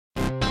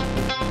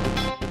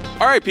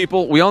All right,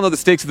 people, we all know the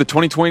stakes of the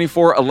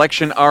 2024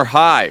 election are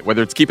high,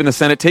 whether it's keeping the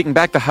Senate, taking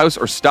back the House,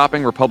 or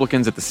stopping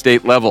Republicans at the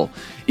state level.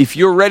 If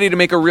you're ready to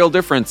make a real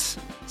difference,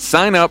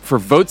 sign up for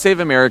Vote Save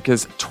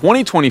America's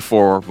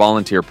 2024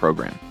 volunteer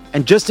program.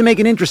 And just to make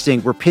it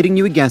interesting, we're pitting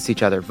you against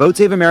each other. Vote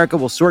Save America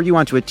will sort you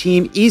onto a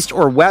team, east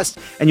or west,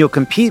 and you'll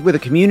compete with a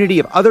community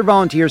of other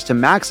volunteers to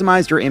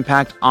maximize your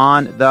impact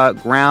on the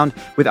ground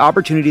with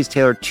opportunities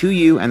tailored to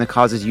you and the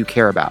causes you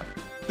care about.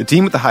 The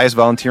team with the highest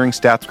volunteering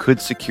stats could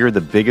secure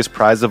the biggest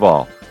prize of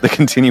all, the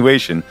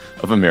continuation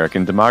of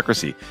American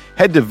democracy.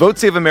 Head to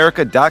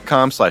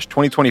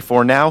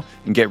votesaveamerica.com/2024 now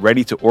and get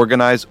ready to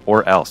organize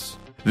or else.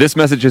 This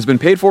message has been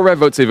paid for by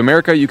Vote Save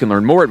America. You can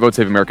learn more at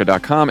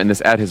votesaveamerica.com, and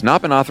this ad has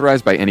not been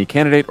authorized by any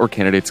candidate or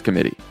candidates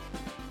committee.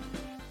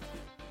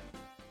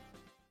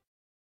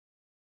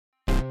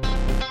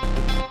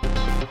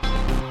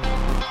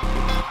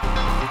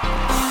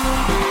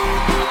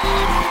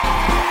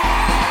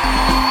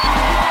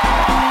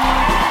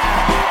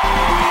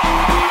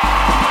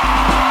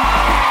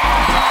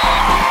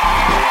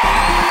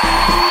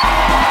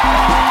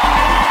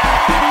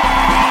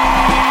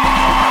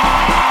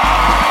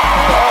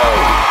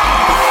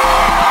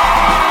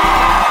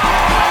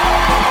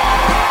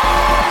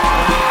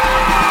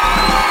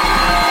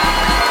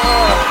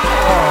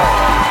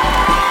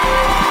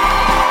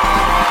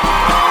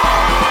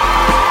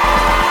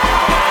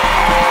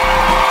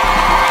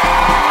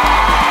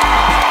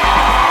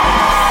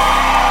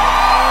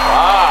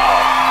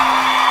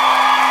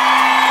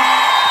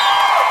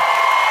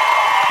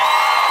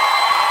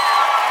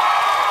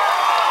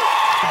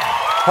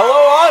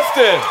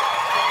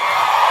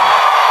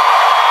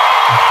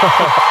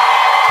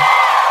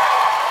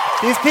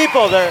 These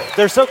people,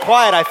 they're so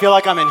quiet, I feel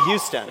like I'm in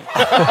Houston.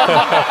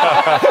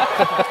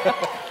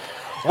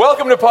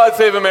 Welcome to Pod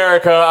Save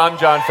America. I'm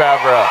John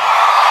Favreau.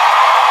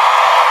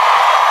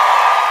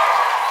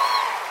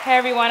 Hey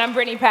everyone, I'm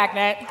Brittany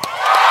Packnett.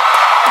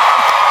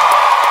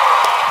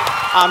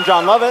 I'm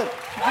John Lovett.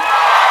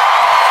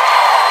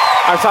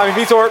 I'm Tommy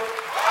Vietor.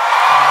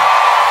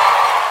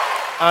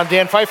 I'm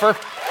Dan Pfeiffer.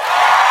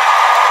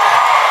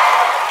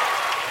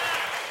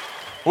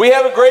 We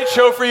have a great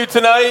show for you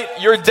tonight.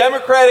 Your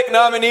Democratic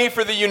nominee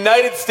for the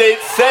United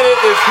States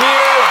Senate is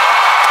here,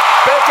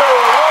 Beto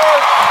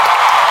O'Rourke.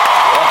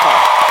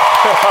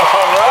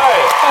 All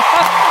right.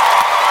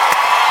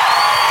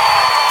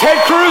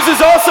 Ted Cruz is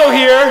also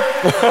here.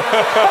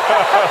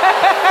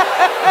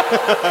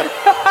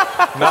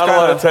 Not a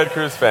lot of Ted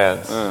Cruz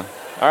fans. All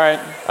right.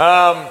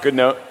 Good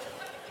note.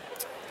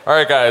 All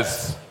right,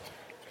 guys.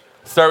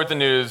 Start with the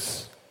news.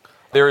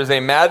 There is a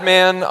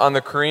madman on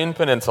the Korean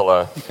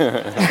Peninsula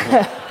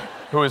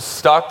who is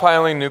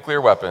stockpiling nuclear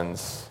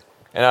weapons.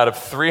 And out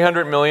of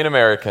 300 million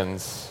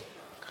Americans,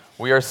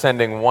 we are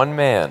sending one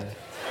man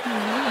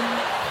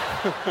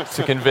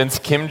to convince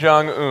Kim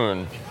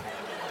Jong-un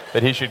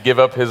that he should give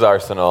up his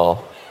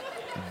arsenal,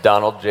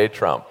 Donald J.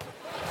 Trump.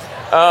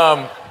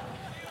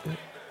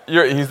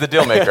 He's the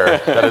deal maker.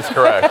 That is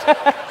correct.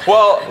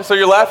 Well, so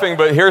you're laughing,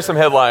 but here are some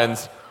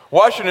headlines.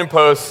 Washington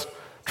Post: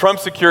 Trump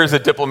secures a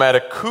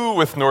diplomatic coup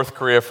with North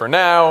Korea for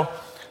now.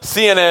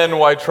 CNN: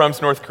 why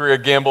Trump's North Korea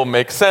gamble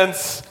makes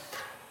sense.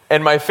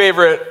 And my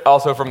favorite,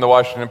 also from the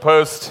Washington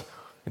Post: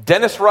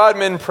 Dennis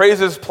Rodman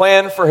praises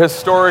plan for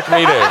historic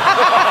meeting.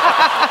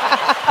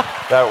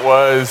 That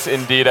was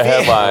indeed a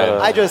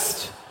headline.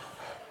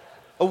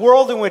 A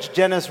world in which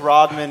Dennis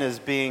Rodman is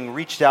being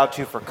reached out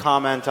to for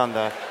comment on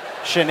the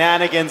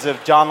shenanigans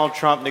of Donald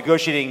Trump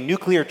negotiating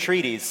nuclear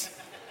treaties.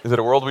 Is it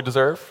a world we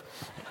deserve?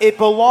 It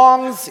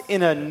belongs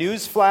in a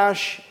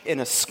newsflash,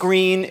 in a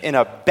screen, in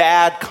a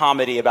bad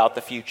comedy about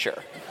the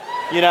future.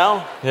 You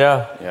know?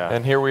 Yeah.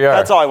 And here we are.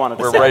 That's all I wanted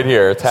to say. We're right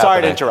here. It's happening.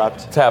 Sorry to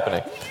interrupt. It's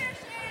happening.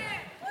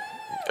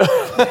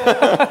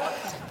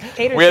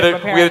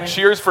 We had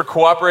cheers for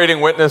cooperating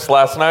witness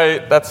last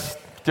night. That's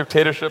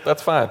dictatorship.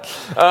 That's fine.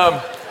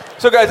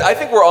 So, guys, I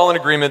think we're all in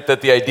agreement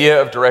that the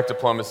idea of direct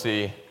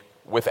diplomacy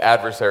with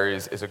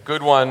adversaries is a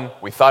good one.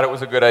 We thought it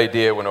was a good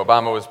idea when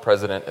Obama was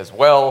president as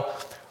well.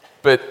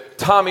 But,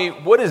 Tommy,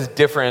 what is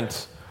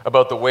different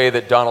about the way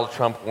that Donald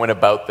Trump went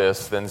about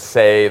this than,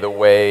 say, the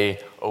way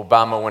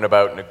Obama went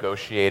about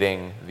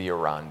negotiating the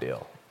Iran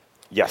deal?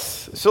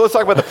 Yes. So let's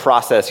talk about the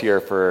process here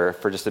for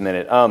just a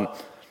minute.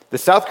 The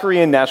South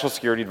Korean National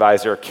Security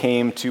Advisor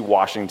came to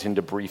Washington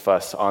to brief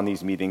us on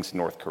these meetings in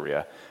North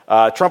Korea.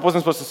 Trump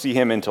wasn't supposed to see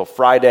him until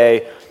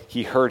Friday.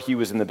 He heard he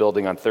was in the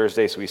building on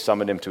Thursday, so he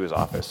summoned him to his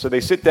office. So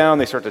they sit down,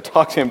 they start to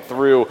talk to him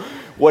through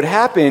what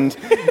happened,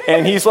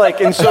 and he's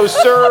like, and so,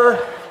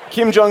 sir,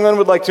 Kim Jong-un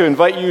would like to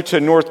invite you to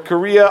North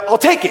Korea. I'll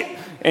take it.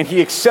 And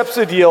he accepts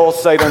the deal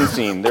sight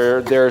unseen.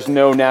 There's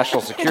no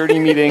national security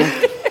meeting.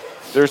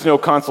 There's no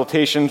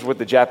consultations with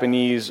the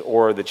Japanese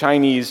or the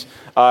Chinese.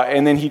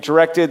 And then he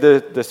directed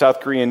the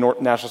South Korean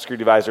National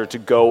Security Advisor to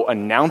go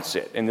announce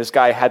it. And this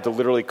guy had to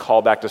literally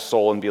call back to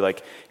Seoul and be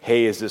like,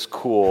 hey, is this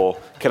cool?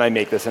 Can I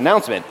make this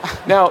announcement?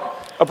 Now,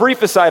 A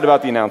brief aside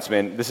about the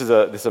announcement. This is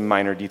a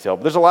minor detail.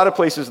 But there's a lot of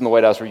places in the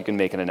White House where you can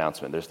make an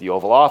announcement. There's the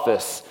Oval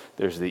Office.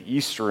 There's the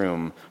East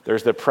Room.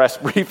 There's the press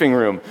briefing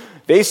room.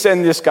 They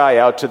send this guy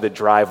out to the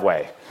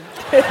driveway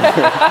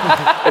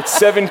at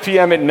 7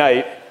 p.m. at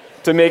night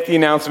to make the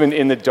announcement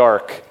in the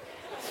dark.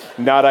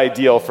 Not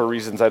ideal for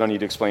reasons I don't need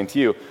to explain to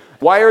you.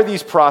 Why are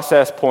these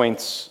process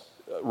points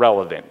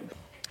relevant?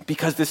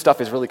 Because this stuff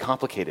is really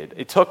complicated.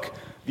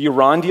 The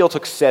Iran deal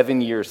took 7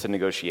 years to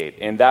negotiate,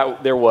 and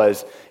that there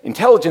was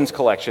intelligence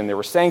collection, there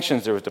were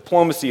sanctions, there was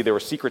diplomacy, there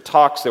were secret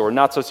talks, there were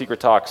not so secret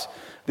talks.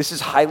 This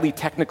is highly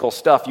technical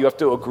stuff. You have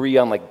to agree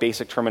on like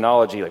basic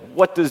terminology, like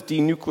what does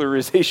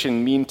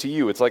denuclearization mean to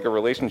you? It's like a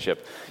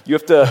relationship. You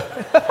have to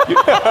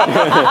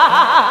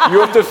you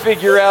have to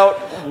figure out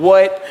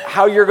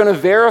how you're going to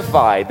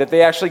verify that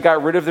they actually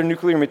got rid of their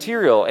nuclear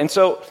material. And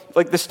so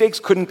like the stakes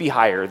couldn't be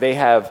higher. They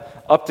have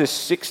up to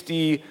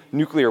 60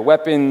 nuclear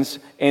weapons,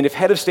 and if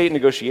head of state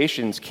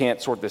negotiations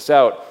can't sort this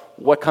out,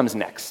 what comes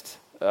next?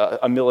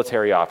 A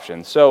military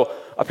option. So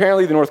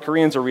apparently the North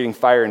Koreans are reading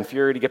Fire and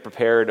Fury to get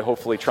prepared.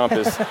 Hopefully Trump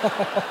is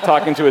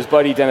talking to his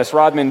buddy Dennis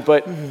Rodman.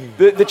 But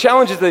the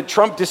challenge is that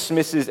Trump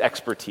dismisses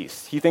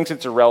expertise. He thinks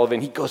it's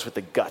irrelevant. He goes with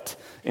the gut.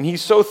 And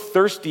he's so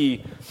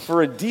thirsty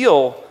for a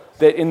deal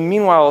that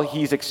meanwhile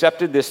he's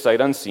accepted this sight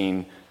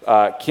unseen.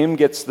 Kim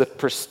gets the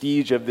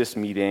prestige of this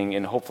meeting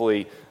and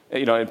hopefully,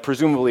 and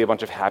presumably a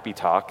bunch of happy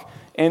talk.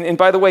 And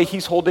by the way,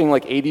 he's holding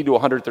like 80 to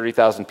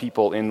 130,000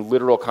 people in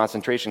literal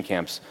concentration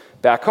camps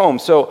back home.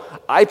 So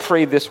I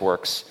pray this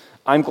works.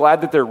 I'm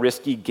glad that their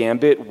risky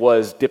gambit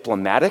was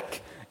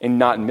diplomatic and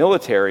not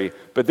military,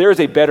 but there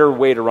is a better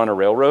way to run a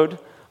railroad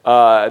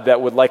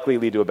that would likely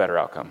lead to a better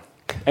outcome.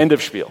 End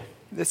of spiel.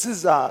 This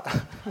is... Do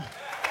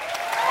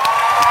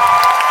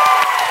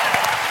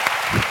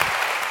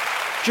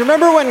you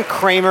remember when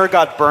Kramer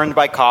got burned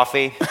by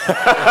coffee?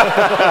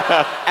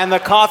 And the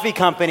coffee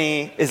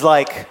company is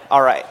like,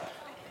 all right,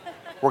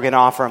 we're going to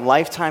offer him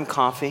lifetime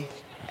coffee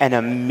and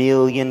 $1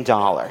 million.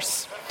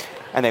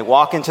 And they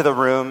walk into the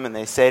room and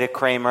they say to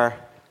Kramer,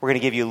 we're going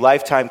to give you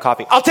lifetime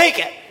coffee. I'll take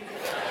it!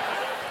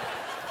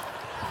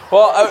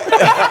 Well,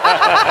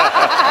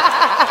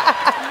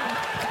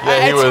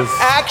 he was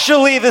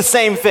actually the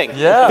same thing.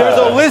 Yeah. There's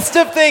a list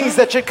of things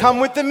that should come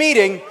with the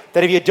meeting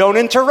that if you don't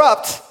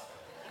interrupt,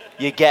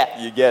 you get.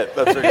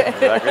 That's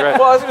exactly right.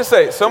 Well, I was going to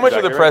say, so much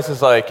of the press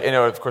is like,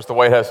 of course, the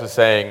White House is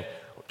saying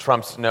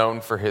Trump's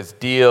known for his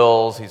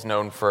deals, he's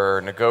known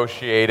for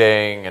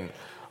negotiating.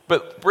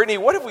 But Brittany,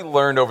 what have we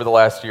learned over the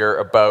last year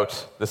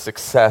about the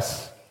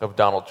success of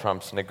Donald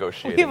Trump's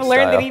negotiating We've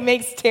learned that he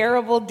makes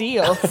terrible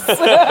deals.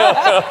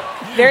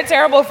 They're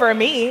terrible for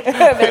me.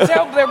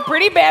 They're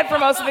pretty bad for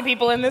most of the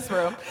people in this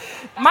room.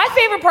 My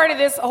favorite part of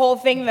this whole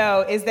thing,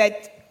 though, is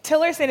that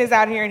Tillerson is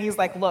out here and he's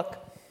like, look,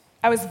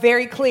 I was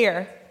very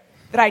clear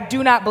that I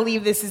do not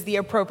believe this is the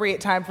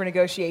appropriate time for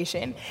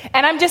negotiation.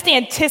 And I'm just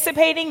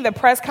anticipating the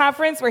press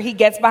conference where he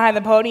gets behind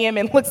the podium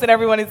and looks at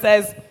everyone and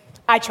says,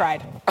 I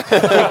tried.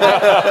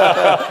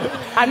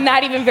 I'm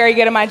not even very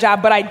good at my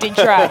job, but I did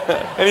try.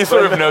 And he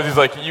sort of knows, he's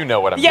like,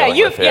 what I'm dealing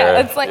with here.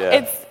 Yeah, it's like,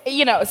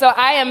 so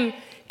I am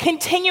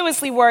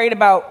continuously worried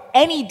about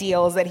any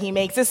deals that he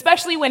makes,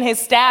 especially when his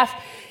staff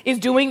is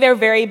doing their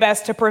very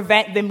best to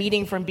prevent the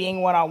meeting from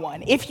being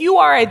one-on-one. If you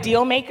are a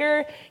deal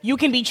maker, you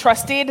can be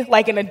trusted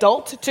like an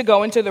adult to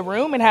go into the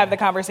room and have the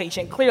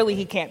conversation. Clearly,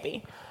 he can't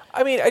be.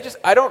 I mean,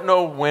 I don't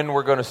know when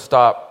we're going to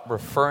stop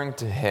referring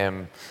to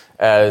him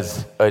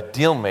as a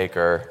deal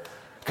maker,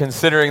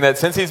 considering that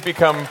since he's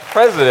become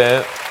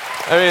president,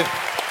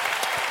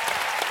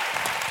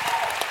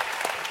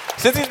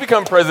 since he's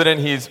become president,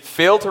 he's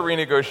failed to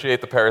renegotiate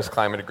the Paris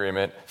Climate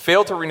Agreement,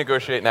 failed to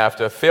renegotiate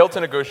NAFTA, failed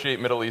to negotiate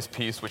Middle East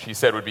peace, which he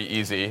said would be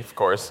easy, of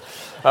course.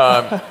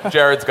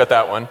 Jared's got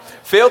that one.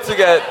 Failed to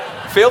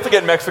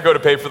get Mexico to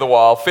pay for the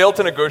wall, failed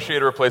to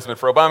negotiate a replacement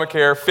for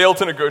Obamacare, failed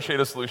to negotiate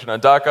a solution on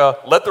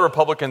DACA, let the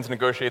Republicans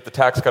negotiate the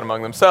tax cut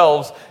among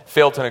themselves,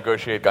 failed to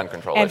negotiate gun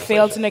control legislation.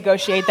 Failed to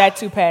negotiate that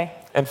toupee.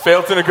 And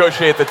failed to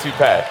negotiate the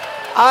toupee.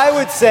 I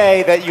would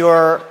say that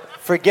you're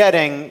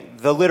forgetting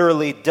the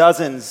literally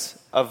dozens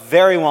of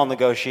very well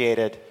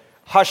negotiated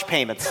hush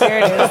payments. There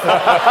it is.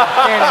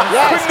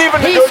 Yes. Couldn't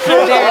even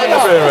negotiate the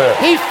hush payment.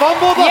 He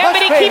fumbled the hush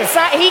payment.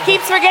 But he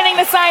keeps forgetting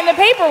to sign the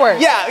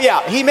paperwork.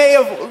 Yeah. He may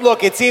have.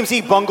 Look, it seems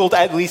he bungled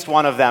at least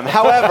one of them.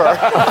 However,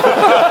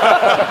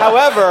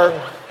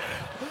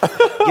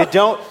 you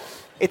don't.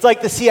 It's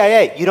like the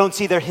CIA. You don't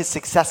see his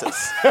successes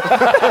with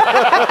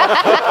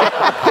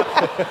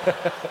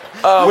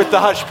the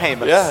hush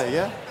payments.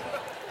 Yeah.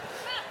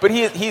 But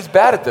he's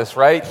bad at this,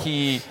 right?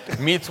 He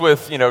meets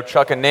with,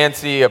 Chuck and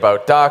Nancy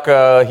about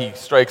DACA, he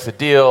strikes a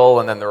deal,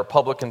 and then the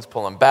Republicans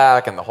pull him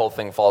back, and the whole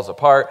thing falls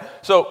apart.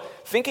 So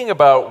thinking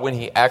about when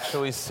he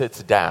actually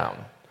sits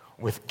down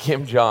with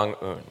Kim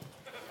Jong-un,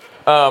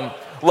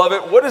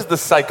 Lovett, what is the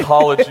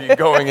psychology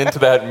going into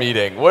that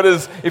meeting?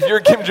 If you're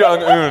Kim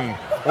Jong-un,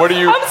 what are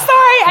you... I'm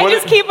sorry, I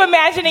just keep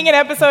imagining an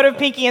episode of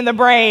Pinky and the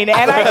Brain,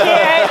 and I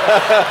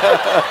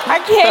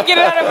can't get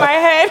it out of my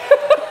head.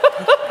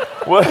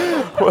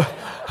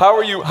 How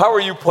are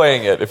you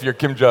playing it if you're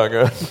Kim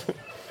Jong-un?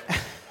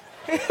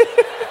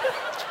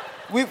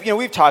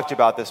 We've talked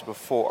about this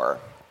before.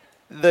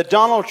 The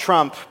Donald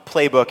Trump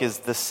playbook is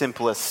the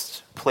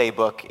simplest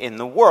playbook in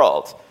the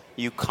world.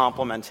 You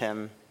compliment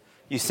him,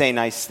 you say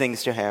nice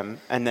things to him,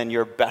 and then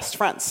you're best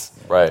friends.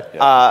 Right.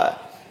 Yeah.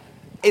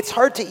 It's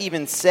hard to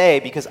even say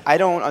because I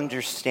don't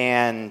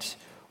understand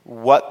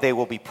what they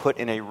will be put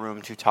in a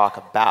room to talk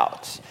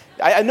about.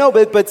 I know,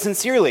 but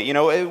sincerely,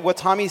 what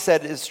Tommy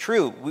said is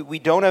true. We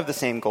don't have the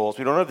same goals.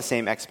 We don't have the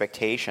same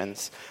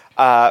expectations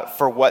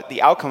for what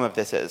the outcome of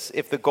this is.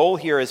 If the goal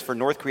here is for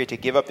North Korea to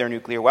give up their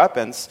nuclear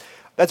weapons,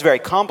 that's very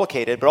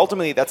complicated, but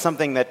ultimately that's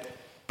something that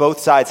both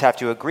sides have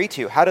to agree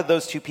to. How do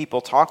those two people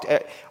talk?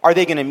 Are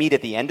they going to meet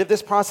at the end of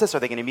this process? Are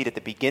they going to meet at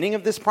the beginning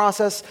of this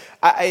process?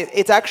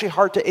 It's actually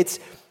hard to...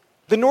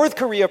 The North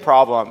Korea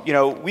problem,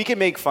 we can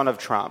make fun of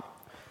Trump,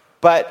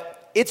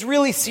 but it's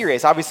really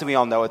serious. Obviously, we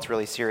all know it's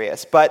really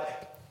serious,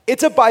 but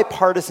it's a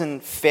bipartisan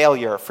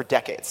failure for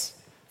decades.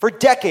 For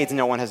decades,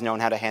 no one has known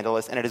how to handle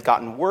this, and it has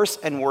gotten worse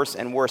and worse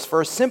and worse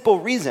for a simple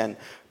reason.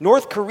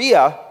 North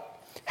Korea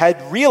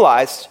had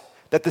realized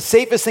that the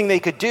safest thing they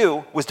could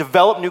do was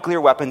develop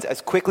nuclear weapons as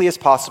quickly as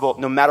possible,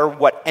 no matter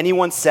what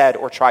anyone said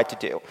or tried to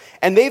do.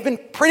 And they've been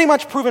pretty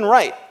much proven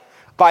right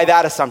by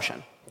that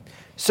assumption.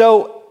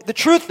 So the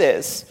truth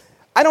is,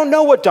 I don't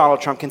know what Donald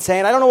Trump can say,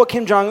 and I don't know what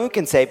Kim Jong-un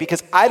can say,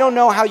 because I don't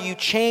know how you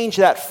change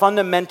that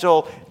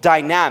fundamental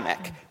dynamic,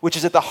 which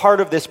is at the heart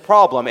of this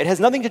problem. It has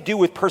nothing to do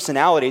with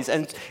personalities,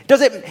 and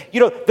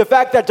the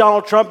fact that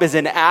Donald Trump is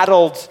an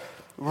addled,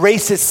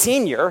 racist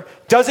senior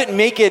doesn't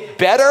make it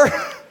better.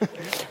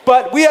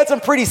 But we had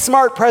some pretty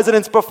smart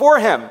presidents before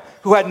him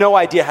who had no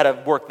idea how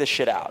to work this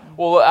shit out.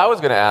 Well, I was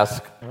going to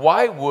ask,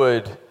 why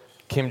would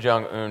Kim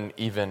Jong-un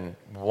even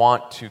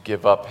want to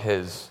give up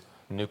his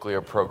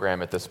nuclear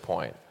program at this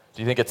point?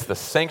 Do you think it's the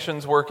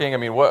sanctions working? I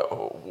mean,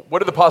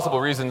 what are the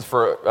possible reasons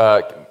for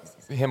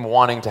him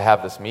wanting to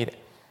have this meeting?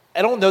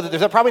 I don't know that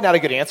there's probably not a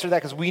good answer to that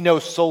because we know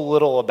so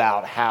little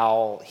about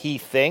how he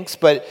thinks.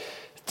 But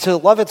to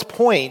Lovett's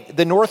point,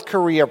 the North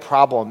Korea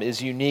problem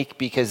is unique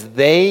because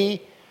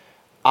they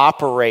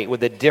operate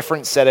with a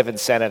different set of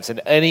incentives than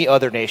any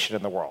other nation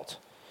in the world.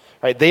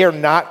 Right? They are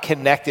not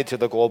connected to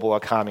the global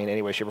economy in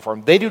any way, shape, or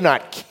form. They do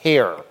not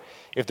care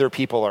if their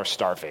people are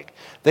starving.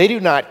 They do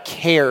not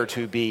care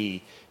to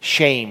be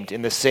shamed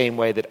in the same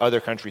way that other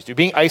countries do.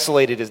 Being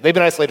isolated they've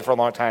been isolated for a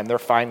long time. They're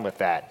fine with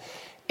that.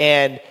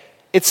 And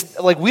it's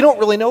like we don't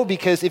really know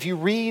because if you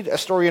read a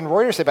story in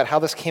Reuters about how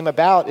this came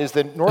about is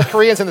the North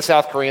Koreans and the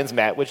South Koreans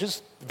met, which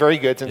is very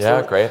good since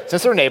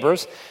they're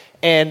neighbors.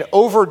 And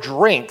over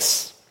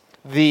drinks,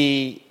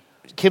 the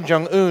Kim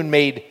Jong-un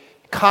made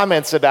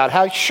comments about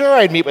how sure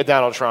I'd meet with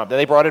Donald Trump. And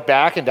they brought it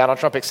back and Donald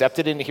Trump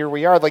accepted it and here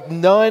we are. Like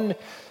none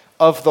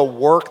of the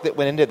work that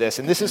went into this.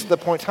 And this is the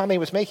point Tommy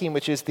was making,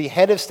 which is the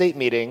head of state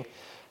meeting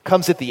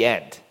comes at the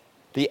end.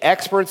 The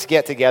experts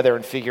get together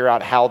and figure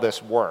out how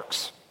this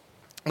works.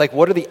 Like,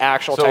 what are the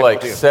actual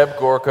technical So, Seb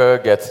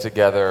Gorka gets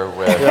together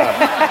with...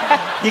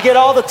 You get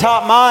all the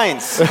top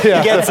minds. You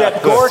get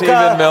Seb Gorka.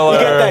 Stephen Miller.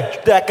 You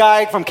get that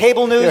guy from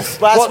Cable News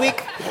last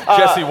week.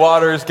 Jesse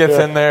Waters gets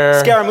in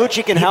there.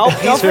 Scaramucci can help.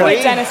 Don't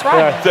forget Dennis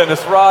Rodman.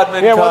 Dennis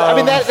Rodman comes. Well, I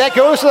mean, that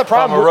goes to the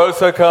problem.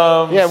 Omarosa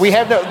comes. Yeah, we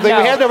have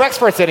no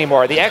experts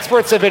anymore. The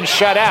experts have been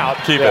shut out.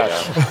 Keep it.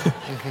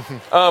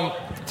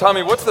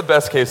 Tommy, what's the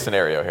best case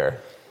scenario here?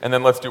 And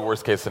then let's do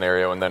worst case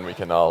scenario, and then we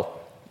can all...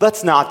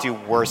 Let's not do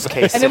worst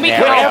case And then we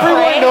scenario. can all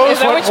Everyone pray. knows Is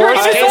that what what you're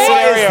worst going to case say?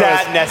 Why scenario is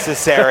that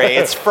necessary?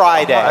 It's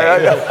Friday.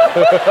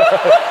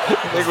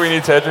 I think we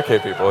need to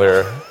educate people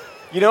here.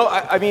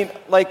 I mean,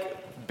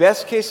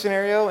 best case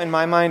scenario in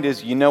my mind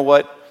is, you know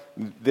what?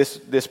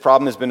 This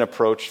problem has been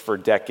approached for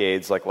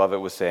decades, like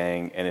Lovett was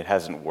saying, and it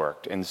hasn't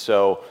worked. And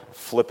so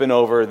flipping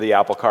over the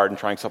apple cart and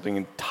trying something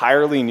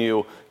entirely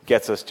new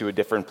gets us to a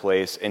different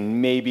place.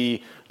 And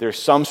maybe there's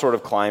some sort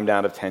of climb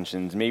down of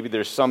tensions. Maybe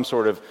there's some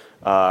sort of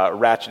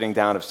ratcheting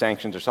down of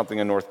sanctions or something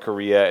in North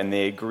Korea, and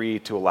they agree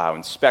to allow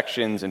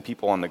inspections and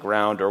people on the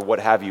ground or what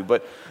have you.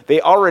 But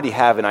they already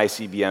have an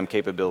ICBM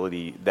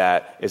capability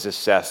that is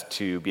assessed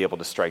to be able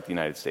to strike the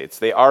United States.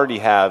 They already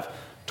have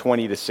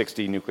 20 to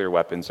 60 nuclear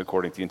weapons,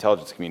 according to the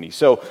intelligence community.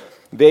 So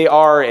they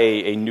are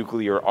a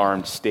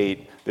nuclear-armed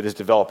state that is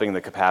developing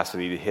the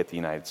capacity to hit the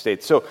United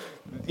States. So,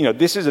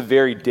 this is a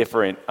very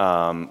different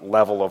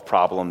level of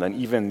problem than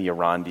even the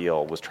Iran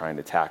deal was trying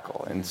to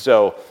tackle. And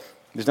so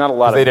there's not a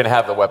lot of... They didn't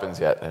have the weapons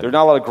yet. There are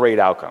not a lot of great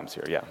outcomes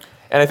here, yeah.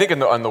 And I think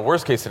on the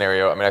worst case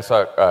scenario, I mean, I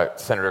saw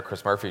Senator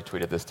Chris Murphy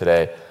tweeted this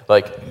today.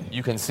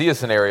 You can see a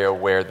scenario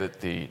where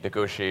the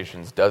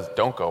negotiations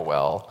don't go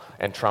well,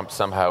 and Trump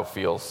somehow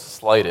feels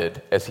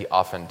slighted, as he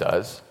often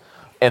does,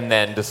 and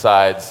then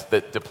decides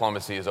that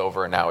diplomacy is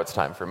over and now it's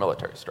time for a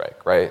military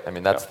strike, right? I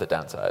mean, that's the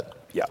downside.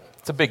 Yeah.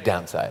 It's a big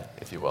downside,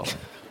 if you will.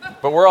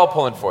 But we're all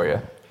pulling for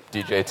you,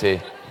 DJT.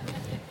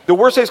 The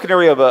worst case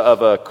scenario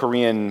of a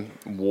Korean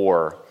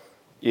war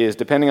is,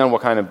 depending on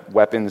what kind of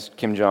weapons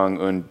Kim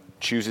Jong-un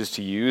chooses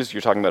to use,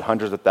 you're talking about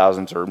hundreds of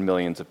thousands or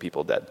millions of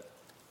people dead.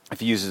 If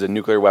he uses a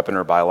nuclear weapon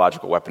or a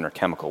biological weapon or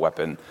chemical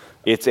weapon,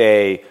 it's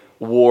a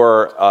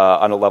war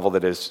on a level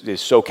that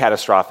is so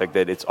catastrophic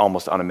that it's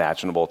almost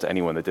unimaginable to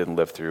anyone that didn't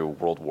live through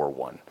World War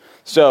I.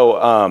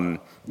 So,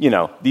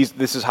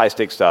 this is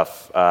high-stakes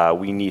stuff.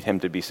 We need him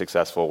to be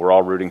successful. We're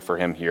all rooting for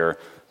him here.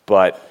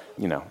 But,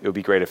 it would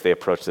be great if they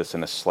approach this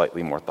in a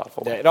slightly more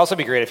thoughtful way. It'd also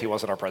be great if he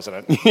wasn't our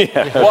president.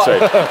 Yeah, that's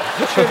right.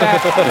 True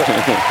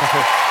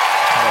that.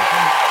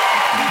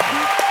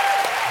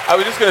 I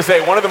was just going to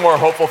say, one of the more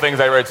hopeful things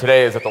I read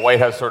today is that the White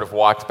House sort of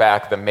walked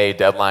back the May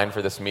deadline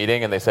for this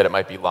meeting, and they said it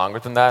might be longer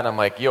than that. And I'm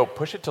like,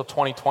 push it till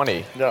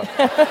 2020. No.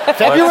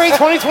 February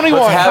 2021.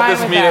 Let's have this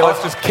Fine with meeting. that.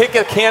 Let's just kick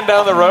a can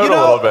down the road a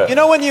little bit. You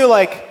know when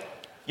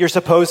you're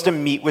supposed to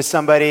meet with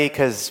somebody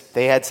because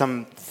they had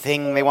some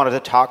thing they wanted to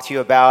talk to you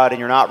about, and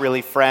you're not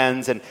really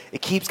friends, and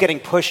it keeps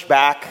getting pushed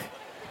back.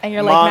 And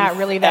you're like not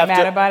really that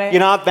mad about it? You're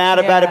not mad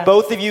about it.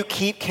 Both of you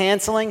keep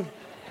canceling.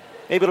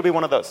 Maybe it'll be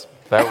one of those.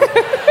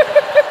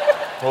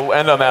 We'll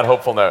end on that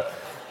hopeful note.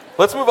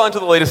 Let's move on to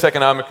the latest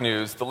economic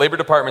news. The Labor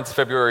Department's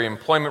February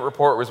employment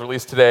report was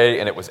released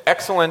today, and it was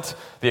excellent.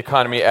 The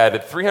economy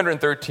added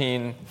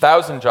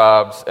 313,000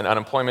 jobs, and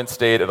unemployment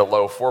stayed at a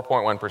low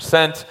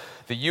 4.1%.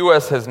 The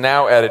U.S. has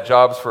now added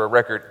jobs for a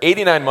record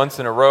 89 months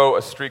in a row,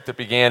 a streak that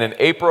began in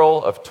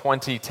April of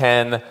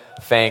 2010.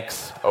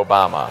 Thanks,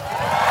 Obama.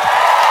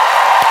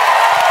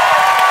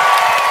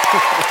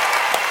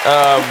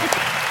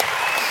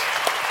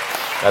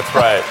 That's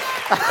right.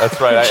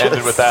 That's right. I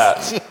ended with that.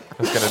 I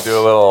was going to do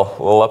a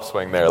little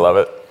upswing there. Love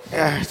it.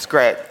 Yeah, it's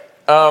great.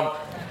 But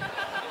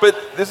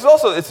this is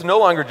also, it's no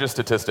longer just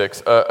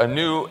statistics. A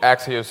new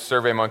Axios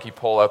SurveyMonkey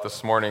poll out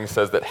this morning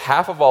says that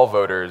half of all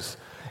voters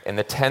in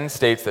the 10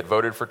 states that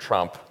voted for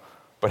Trump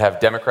but have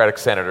Democratic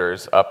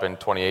senators up in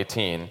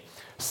 2018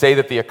 say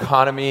that the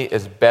economy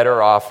is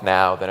better off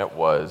now than it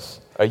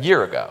was a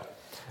year ago.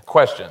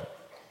 Question,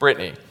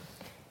 Brittany,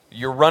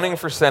 you're running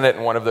for Senate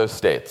in one of those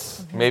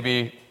states,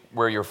 maybe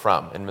where you're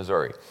from, in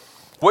Missouri.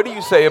 What do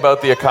you say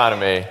about the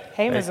economy?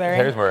 Hey, Missouri.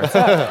 Here's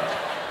Missouri.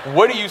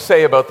 What do you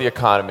say about the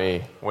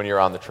economy when you're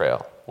on the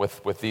trail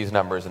with these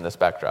numbers and this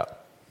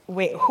backdrop?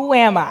 Wait, who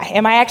am I?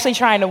 Am I actually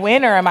trying to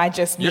win, or am I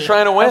just me? You're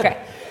trying to win. Okay.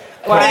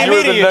 What do you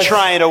mean the you're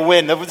trying to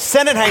win? The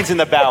Senate hangs in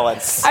the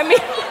balance. I mean,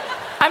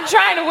 I'm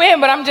trying to win,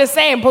 but I'm just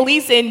saying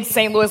police in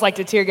St. Louis like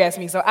to tear gas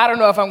me, so I don't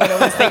know if I'm going to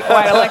win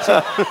statewide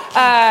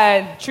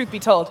election, truth be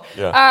told.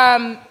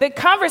 Yeah. The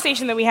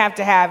conversation that we have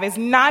to have is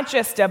not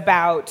just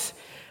about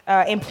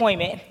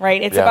employment,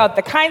 right? It's about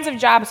the kinds of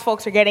jobs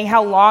folks are getting,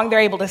 how long they're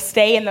able to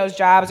stay in those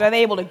jobs, are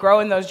they able to grow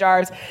in those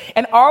jobs,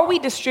 and are we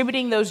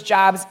distributing those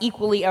jobs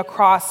equally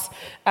across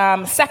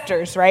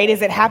sectors, right?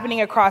 Is it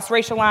happening across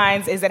racial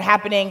lines? Is it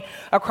happening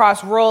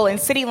across rural and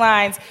city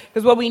lines?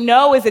 Because what we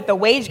know is that the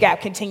wage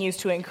gap continues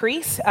to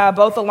increase,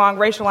 both along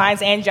racial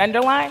lines and gender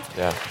lines.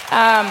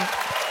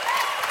 Yeah.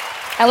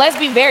 And let's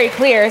be very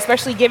clear,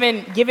 especially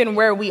given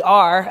where we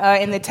are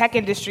in the tech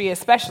industry,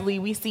 especially,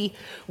 we see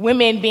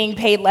women being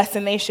paid less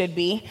than they should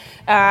be,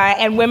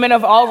 and women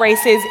of all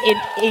races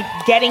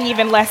getting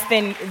even less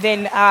than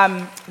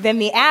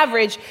the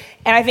average.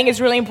 And I think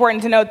it's really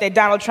important to note that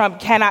Donald Trump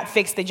cannot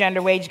fix the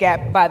gender wage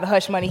gap by the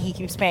hush money he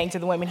keeps paying to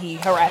the women he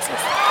harasses.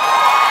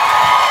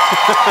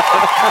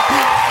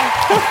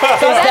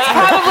 So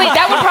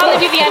that would probably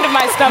be the end of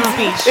my stump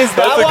speech. Is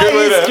that why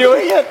he's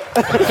doing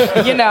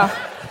it? You know.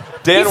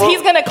 Dan,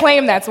 he's going to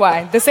claim that's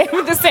why. The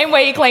same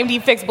way he claimed he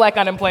fixed black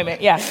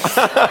unemployment. Yeah.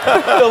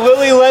 The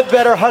Lilly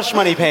Ledbetter hush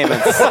money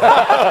payments.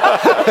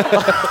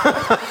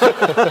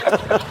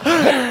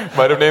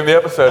 Might have named the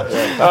episode.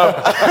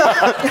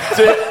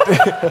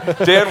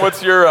 Dan,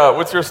 what's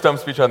your stump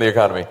speech on the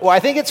economy? Well, I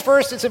think it's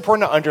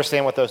important to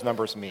understand what those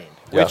numbers mean,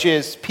 which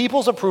is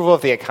people's approval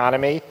of the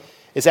economy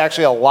is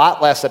actually a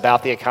lot less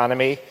about the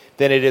economy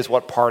than it is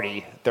what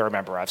party they're a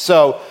member of.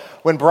 So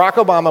when Barack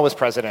Obama was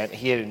president,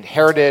 he had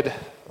inherited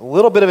a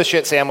little bit of a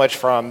shit sandwich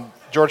from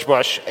George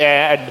Bush,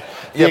 and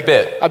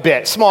a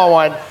bit, small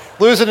one,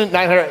 losing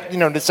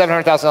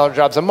 $700,000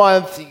 jobs a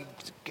month,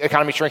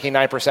 economy shrinking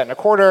 9% in a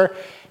quarter.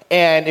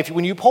 And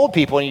when you polled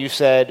people and you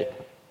said,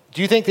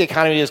 "Do you think the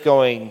economy is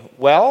going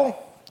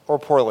well or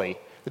poorly?"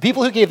 The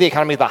people who gave the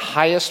economy the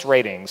highest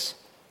ratings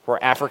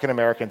were African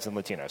Americans and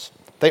Latinos.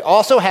 They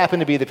also happen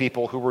to be the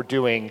people who were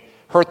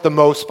hurt the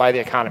most by the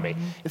economy.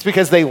 It's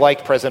because they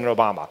liked President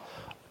Obama.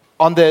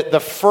 On the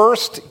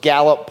first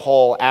Gallup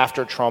poll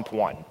after Trump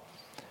won,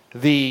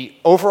 the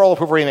overall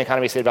approval rating of the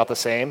economy stayed about the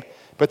same,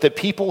 but the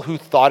people who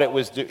thought it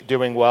was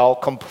doing well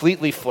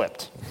completely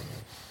flipped.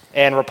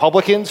 And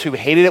Republicans who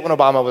hated it when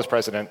Obama was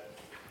president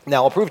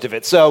now approved of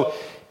it. So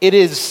it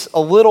is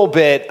a little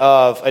bit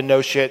of a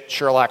no-shit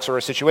Sherlock sort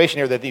of situation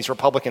here that these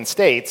Republican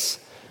states,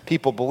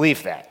 people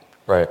believe that.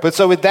 Right. But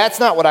so that's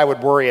not what I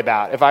would worry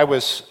about if I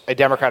was a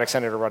Democratic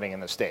senator running in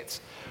those states.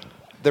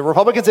 The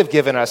Republicans have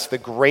given us the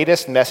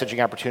greatest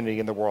messaging opportunity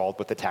in the world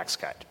with the tax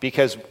cut,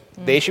 because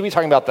they should be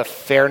talking about the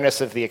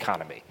fairness of the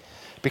economy.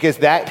 Because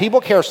that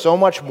people care so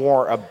much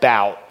more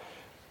about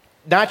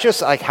not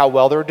just like how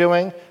well they're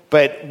doing,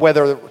 but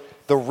whether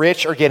the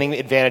rich are getting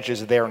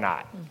advantages they're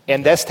not.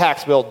 And this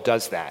tax bill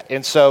does that.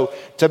 And so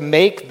to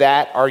make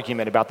that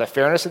argument about the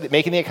fairness of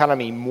making the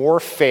economy more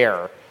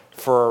fair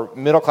for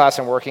middle class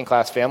and working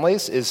class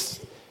families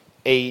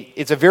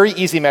it's a very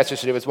easy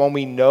message to do. It's one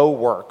we know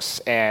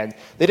works, and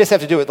they just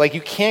have to do it. Like, you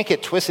can't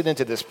get twisted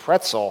into this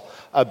pretzel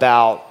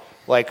about,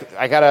 like,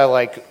 I gotta,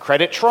 like,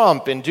 credit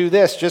Trump and do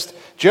this.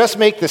 Just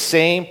make the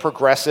same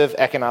progressive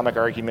economic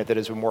argument that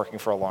has been working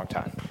for a long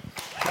time.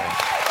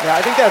 Yeah,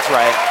 I think that's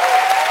right.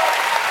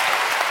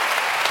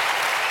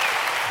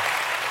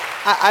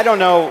 I don't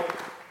know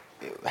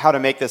how to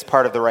make this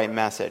part of the right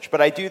message,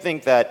 but I do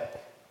think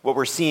that what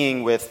we're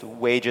seeing with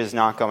wages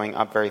not going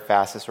up very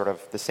fast is sort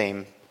of the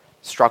same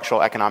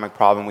structural economic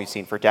problem we've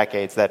seen for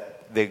decades,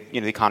 that the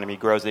economy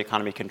grows, the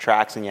economy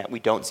contracts, and yet we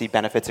don't see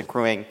benefits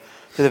accruing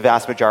to the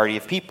vast majority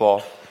of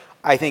people.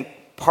 I think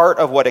part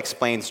of what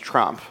explains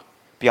Trump,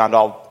 beyond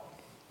all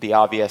the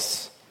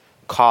obvious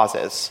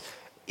causes,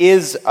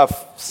 is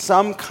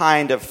some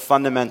kind of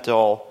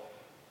fundamental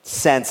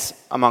sense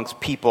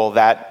amongst people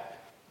that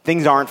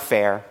things aren't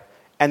fair,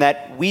 and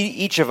that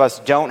each of us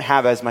don't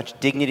have as much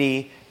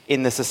dignity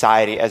in the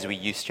society as we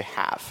used to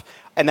have.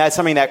 And that's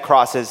something that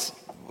crosses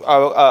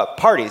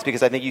parties,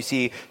 because I think you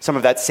see some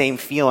of that same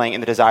feeling in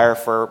the desire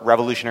for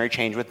revolutionary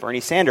change with Bernie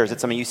Sanders. It's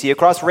something you see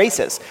across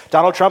races.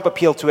 Donald Trump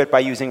appealed to it by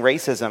using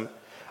racism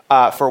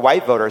for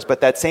white voters,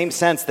 but that same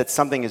sense that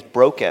something is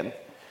broken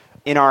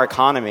in our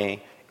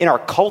economy, in our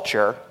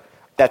culture,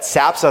 that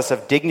saps us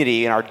of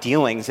dignity in our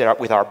dealings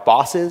with our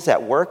bosses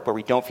at work, where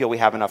we don't feel we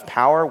have enough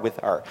power, with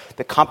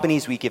the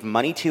companies we give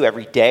money to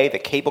every day, the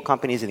cable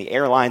companies and the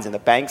airlines and the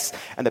banks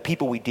and the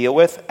people we deal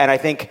with. And I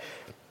think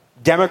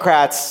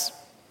Democrats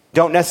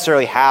don't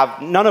necessarily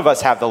none of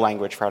us have the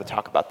language for how to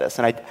talk about this.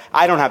 And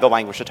I don't have the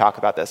language to talk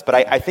about this, but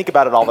I think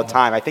about it all the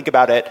time. I think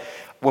about it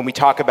when we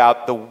talk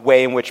about the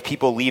way in which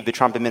people leave the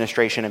Trump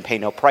administration and pay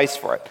no price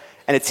for it.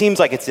 And it seems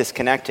like it's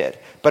disconnected.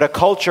 But a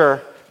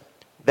culture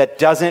that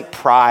doesn't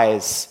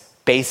prize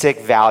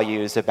basic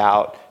values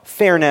about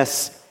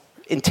fairness,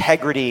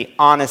 integrity,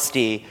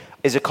 honesty,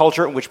 is a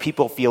culture in which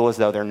people feel as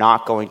though they're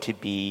not going to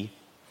be,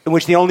 in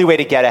which the only way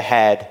to get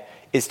ahead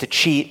is to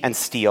cheat and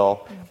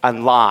steal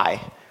and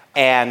lie.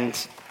 And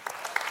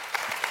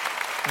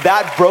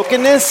that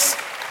brokenness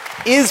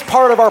is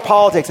part of our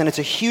politics, and it's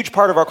a huge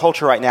part of our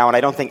culture right now, and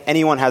I don't think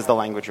anyone has the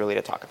language really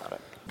to talk about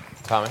it.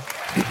 Tommy?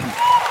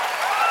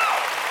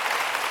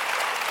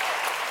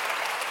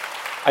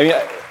 I mean,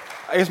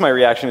 I guess my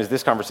reaction is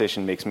this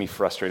conversation makes me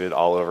frustrated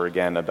all over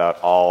again about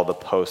all the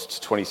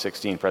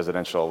post-2016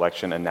 presidential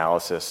election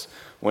analysis,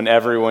 when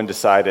everyone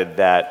decided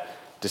that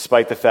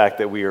despite the fact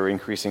that we were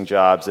increasing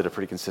jobs at a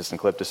pretty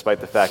consistent clip, despite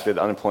the fact that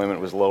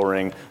unemployment was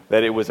lowering,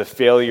 that it was a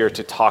failure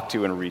to talk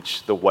to and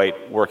reach the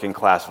white working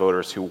class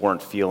voters who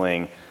weren't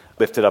feeling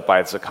lifted up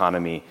by this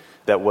economy,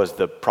 that was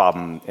the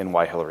problem and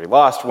why Hillary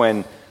lost,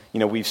 when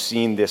we've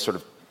seen this sort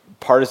of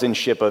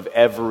partisanship of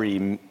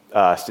every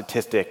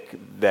statistic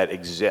that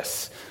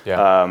exists.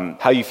 Yeah.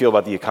 How you feel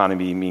about the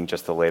economy being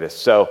just the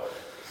latest. So,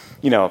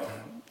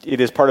 it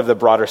is part of the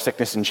broader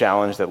sickness and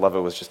challenge that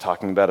Lovett was just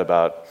talking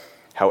about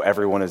how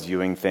everyone is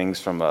viewing things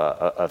from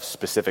a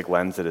specific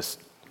lens that is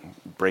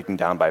breaking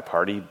down by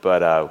party.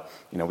 But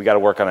we got to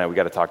work on it. We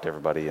got to talk to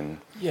everybody and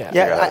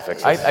figure out how to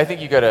fix it. I think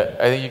you got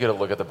to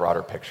look at the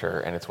broader picture,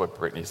 and it's what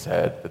Brittany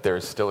said, that there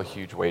is still a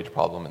huge wage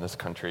problem in this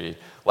country.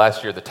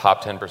 Last year, the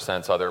top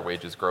 10% saw their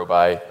wages grow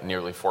by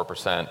nearly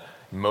 4%.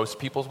 Most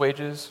people's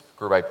wages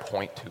grew by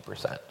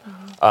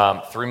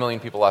 0.2%. 3 million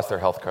people lost their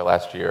health care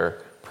last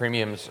year.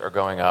 Premiums are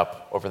going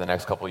up over the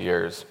next couple of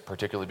years,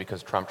 particularly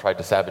because Trump tried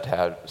to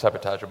sabotage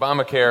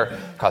Obamacare.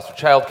 Cost of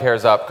child care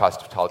is up.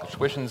 Cost of college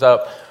tuition's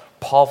up.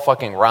 Paul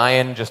fucking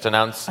Ryan just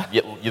announced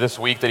this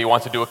week that he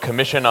wants to do a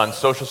commission on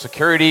Social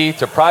Security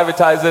to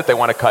privatize it. They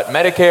want to cut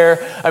Medicare.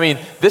 I mean,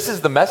 this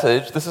is the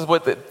message. This is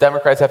what the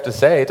Democrats have to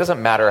say. It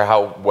doesn't matter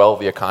how well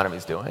the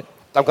economy's doing.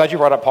 I'm glad you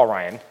brought up Paul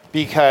Ryan,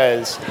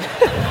 because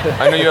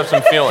I know you have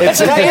some feelings.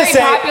 That's a very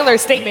popular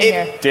statement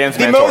here. Dan's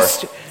mentor.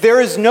 There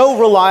is no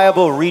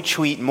reliable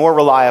retweet more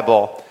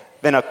reliable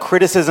than a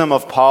criticism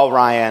of Paul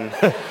Ryan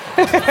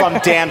from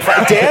Dan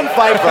Pfeiffer. Dan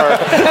Pfeiffer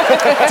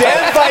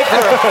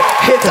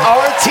hits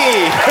RT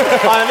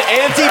on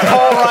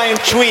anti-Paul Ryan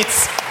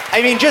tweets.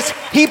 I mean,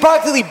 he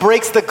practically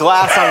breaks the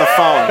glass on the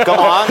phone. Go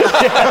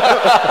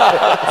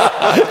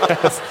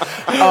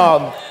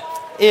on.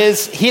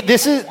 This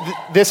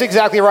is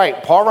exactly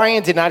right. Paul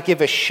Ryan did not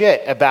give a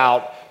shit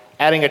about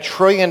adding $1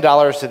 trillion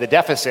to the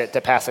deficit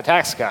to pass the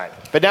tax cut.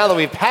 But now that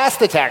we've passed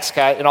the tax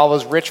cut and all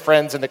those rich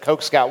friends and the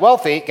Kochs got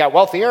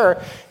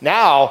wealthier,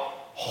 now,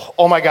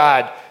 oh my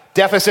God,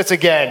 deficits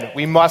again.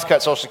 We must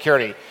cut Social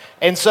Security.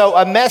 And so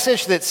a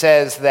message that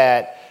says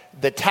that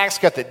the tax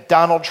cut that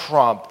Donald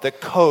Trump, the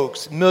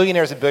Kochs,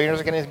 millionaires and billionaires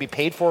are going to be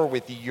paid for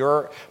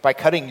by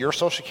cutting your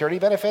Social Security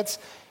benefits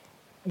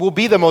will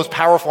be the most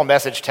powerful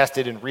message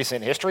tested in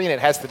recent history, and it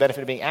has the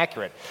benefit of being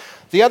accurate.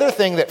 The other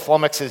thing that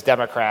flummoxes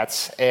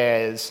Democrats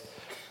is,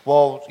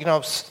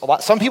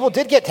 some people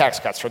did get tax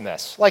cuts from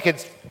this. Like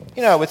it's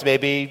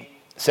maybe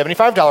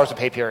 $75 a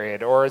pay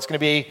period, or it's going to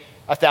be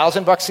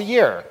 $1,000 a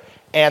year.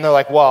 And they're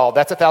like, well,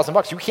 that's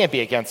 $1,000. You can't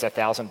be against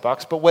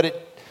 $1,000. But what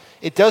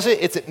it does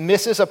is it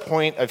misses a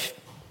point of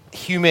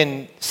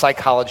human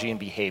psychology and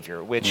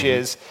behavior, which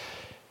is,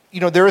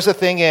 there is a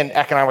thing in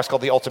economics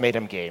called the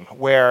ultimatum game,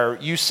 where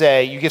you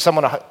give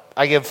someone,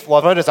 I give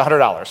Lovett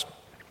 $100,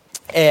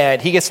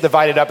 and he gets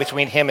divided up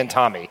between him and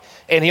Tommy,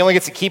 and he only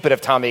gets to keep it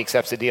if Tommy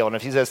accepts the deal. And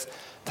if he says,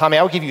 Tommy,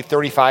 I will give you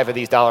 35 of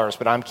these dollars,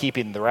 but I'm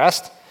keeping the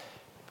rest,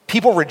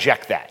 people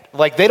reject that.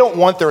 Like, they don't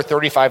want their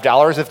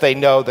 $35 if they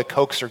know the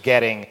Kochs are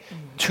getting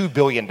 $2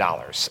 billion.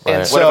 Right.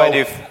 And so, what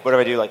if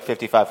I do like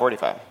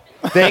 55-45?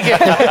 They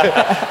get,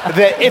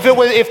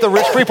 if the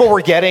rich people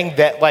were getting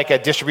that, like a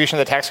distribution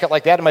of the tax cut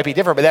like that, it might be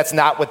different, but that's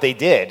not what they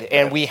did.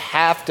 And we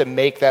have to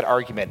make that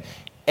argument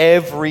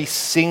every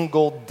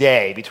single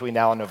day between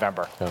now and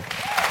November.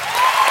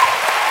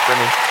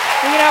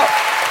 Yeah.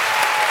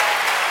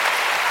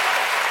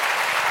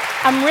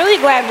 I'm really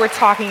glad we're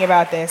talking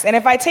about this. And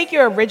if I take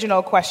your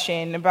original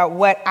question about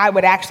what I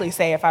would actually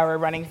say if I were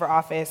running for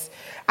office,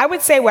 I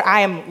would say what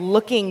I am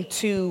looking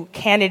to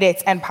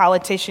candidates and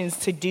politicians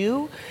to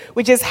do,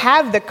 which is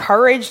have the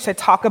courage to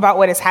talk about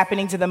what is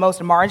happening to the most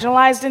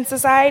marginalized in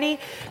society.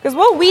 Because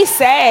what we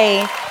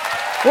say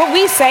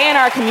in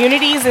our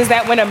communities is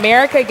that when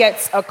America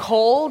gets a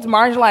cold,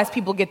 marginalized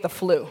people get the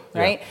flu,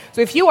 right? Yeah.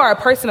 So if you are a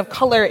person of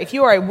color, if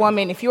you are a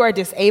woman, if you are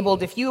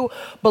disabled, if you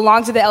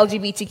belong to the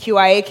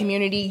LGBTQIA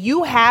community,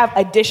 you have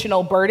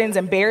additional burdens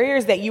and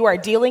barriers that you are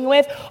dealing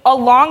with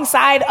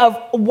alongside of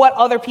what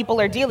other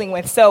people are dealing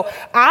with. So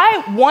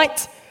I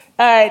want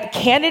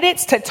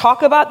candidates to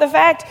talk about the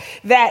fact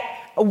that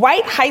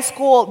white high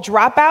school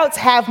dropouts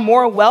have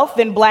more wealth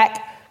than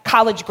black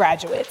college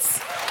graduates.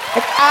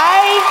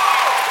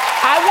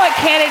 I want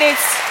candidates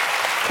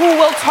who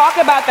will talk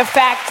about the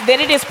fact that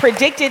it is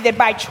predicted that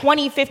by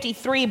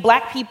 2053,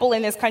 black people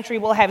in this country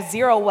will have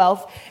zero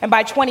wealth, and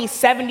by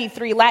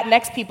 2073,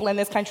 Latinx people in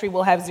this country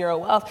will have zero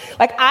wealth.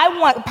 Like, I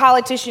want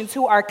politicians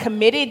who are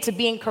committed to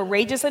being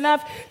courageous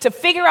enough to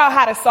figure out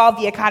how to solve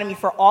the economy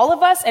for all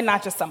of us and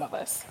not just some of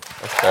us.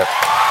 That's fair.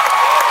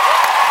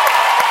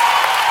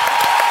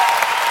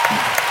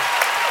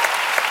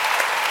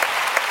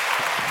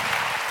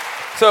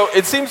 So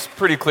it seems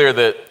pretty clear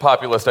that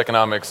populist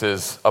economics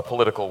is a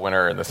political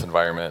winner in this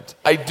environment.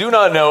 I do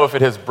not know if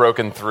it has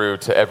broken through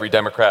to every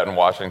Democrat in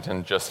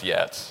Washington just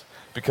yet,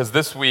 because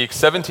this week,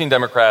 17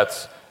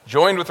 Democrats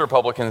joined with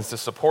Republicans to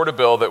support a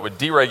bill that would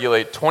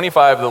deregulate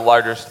 25 of the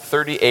largest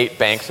 38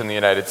 banks in the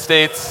United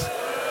States,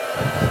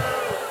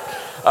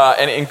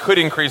 and could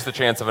increase the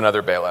chance of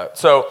another bailout.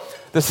 So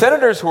the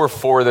senators who are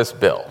for this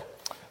bill,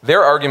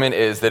 their argument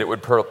is that it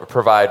would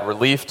provide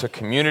relief to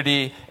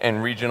community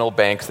and regional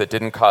banks that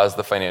didn't cause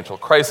the financial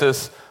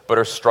crisis but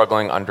are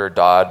struggling under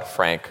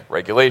Dodd-Frank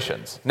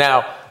regulations.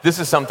 Now, this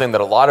is something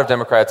that a lot of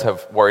Democrats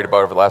have worried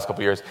about over the last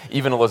couple of years.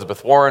 Even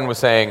Elizabeth Warren was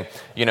saying,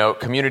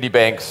 community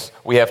banks,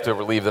 we have to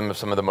relieve them of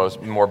some of the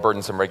more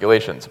burdensome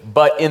regulations.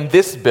 But in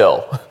this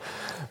bill,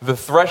 the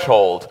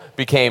threshold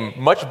became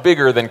much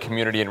bigger than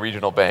community and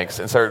regional banks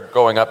and started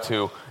going up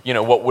to,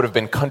 what would have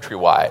been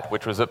Countrywide,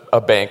 which was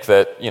a bank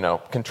that,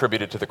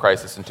 contributed to the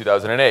crisis in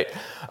 2008.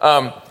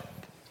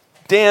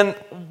 Dan,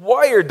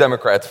 why are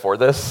Democrats for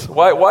this?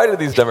 Why do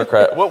these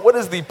Democrats, what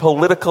is the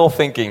political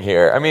thinking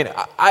here? I mean,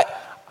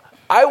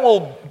 I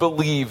will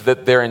believe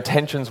that their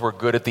intentions were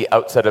good at the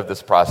outset of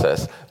this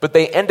process, but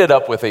they ended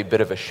up with a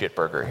bit of a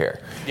shitburger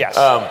here. Yes.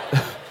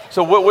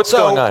 So what's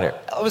going on here?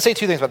 I would say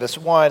two things about this.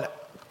 One,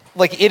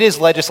 it is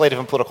legislative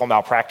and political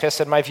malpractice,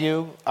 in my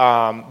view.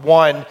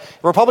 One,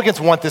 Republicans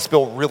want this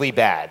bill really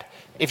bad.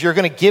 If you're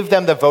going to give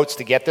them the votes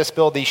to get this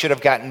bill, they should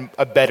have gotten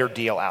a better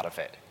deal out of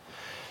it.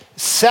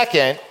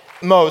 Second,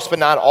 most, but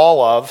not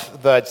all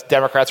of the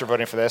Democrats who are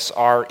voting for this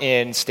are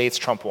in states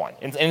Trump won.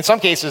 And in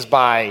some cases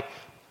by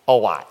a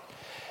lot.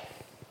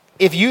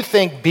 If you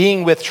think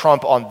being with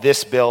Trump on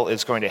this bill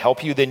is going to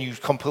help you, then you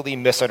completely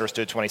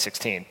misunderstood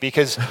 2016.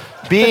 Because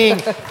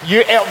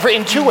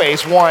in two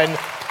ways. One,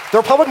 the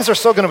Republicans are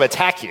still going to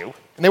attack you,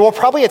 and they will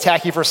probably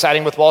attack you for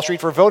siding with Wall Street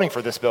for voting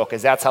for this bill,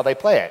 because that's how they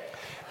play it.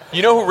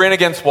 You know who ran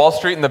against Wall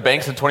Street and the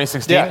banks in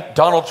 2016? Yeah.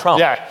 Donald Trump.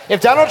 Yeah.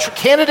 If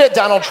candidate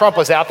Donald Trump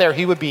was out there,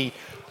 he would be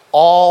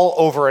all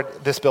over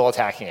this bill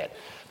attacking it.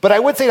 But I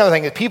would say another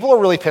thing, is people are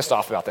really pissed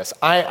off about this.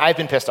 I've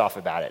been pissed off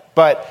about it.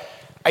 But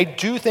I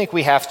do think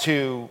we have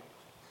to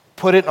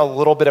put it in a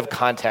little bit of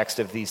context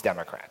of these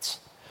Democrats,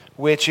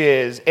 which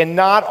is, and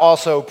not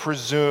also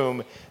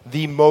presume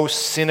the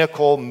most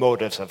cynical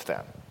motives of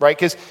them, right?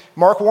 Because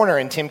Mark Warner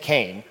and Tim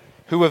Kaine,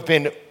 who have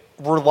been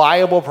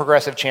reliable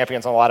progressive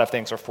champions on a lot of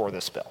things, are for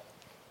this bill.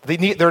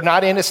 They're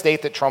not in a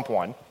state that Trump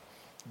won.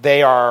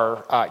 They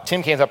are,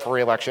 Tim Kaine's up for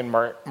re-election,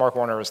 Mark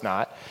Warner is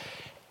not.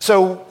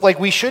 So,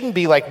 we shouldn't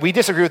be we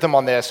disagree with them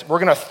on this, we're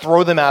going to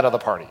throw them out of the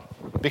party.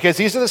 Because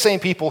these are the same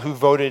people who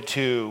voted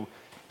to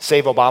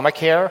save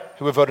Obamacare,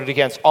 who have voted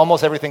against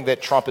almost everything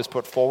that Trump has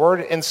put forward.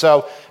 And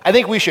so I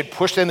think we should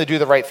push them to do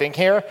the right thing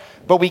here,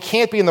 but we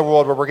can't be in the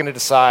world where we're going to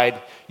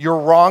decide, you're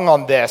wrong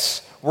on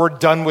this, we're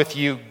done with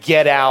you,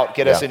 get out,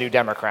 get us a new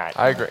Democrat.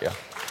 I agree, yeah.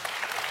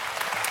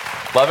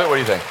 Love it, what do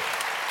you think?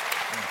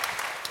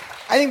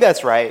 I think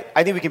that's right.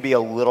 I think we can be a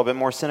little bit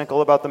more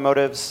cynical about the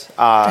motives.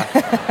 But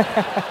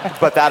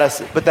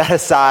that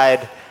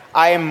aside,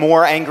 I am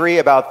more angry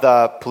about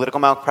the political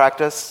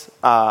malpractice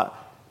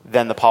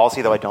than the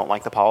policy, though I don't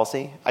like the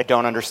policy. I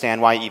don't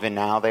understand why even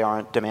now they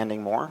aren't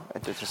demanding more.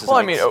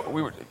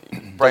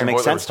 Brian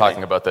Boyler was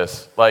talking about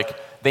this. Like,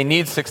 they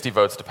need 60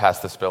 votes to pass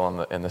this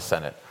bill in the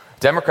Senate.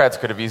 Democrats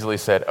could have easily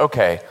said,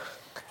 okay,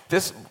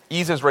 this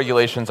eases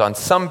regulations on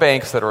some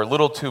banks that are a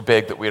little too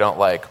big that we don't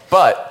like,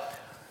 but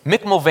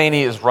Mick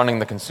Mulvaney is running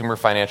the Consumer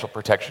Financial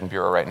Protection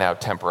Bureau right now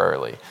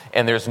temporarily,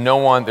 and there's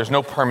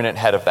no permanent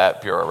head of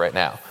that bureau right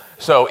now.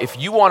 So if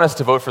you want us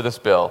to vote for this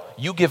bill,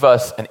 you give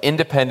us an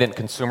independent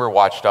consumer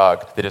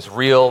watchdog that is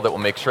real, that will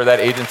make sure that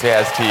agency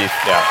has teeth,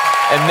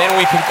 and then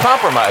we can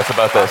compromise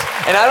about this.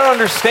 And I don't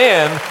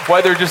understand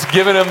why they're just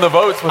giving them the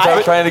votes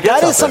without trying to get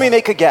something. That is something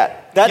they could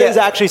get. That is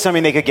actually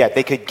something they could get.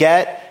 They could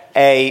get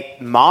a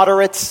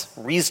moderate,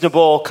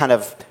 reasonable kind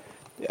of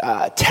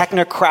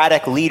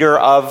technocratic leader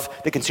of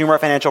the Consumer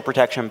Financial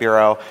Protection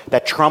Bureau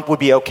that Trump would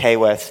be okay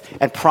with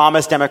and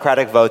promise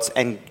Democratic votes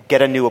and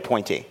get a new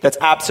appointee. That's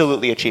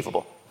absolutely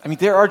achievable. I mean,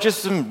 there are just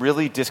some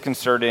really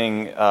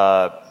disconcerting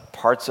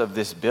parts of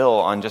this bill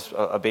on just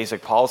a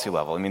basic policy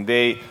level. I mean,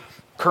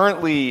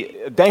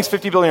 banks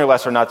 50 billion or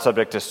less are not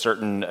subject to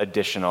certain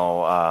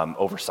additional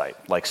oversight,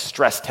 like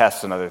stress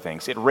tests and other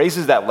things. It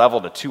raises that level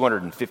to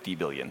 250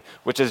 billion,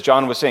 which, as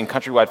John was saying,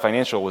 Countrywide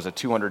Financial was a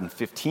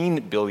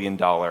 $215 billion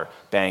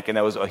bank, and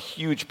that was a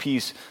huge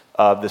piece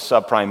of the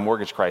subprime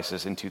mortgage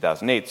crisis in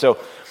 2008. So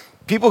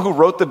people who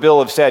wrote the bill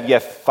have said,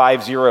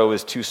 5-0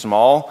 is too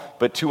small,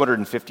 but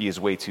 250 is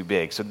way too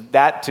big. So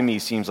that, to me,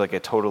 seems like a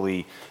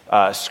totally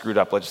screwed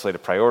up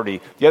legislative priority.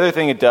 The other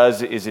thing it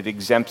does is it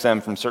exempts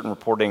them from certain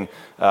reporting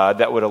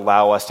that would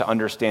allow us to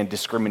understand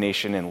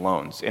discrimination in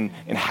loans. And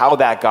how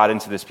that got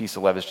into this piece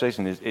of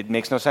legislation, it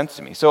makes no sense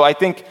to me. So I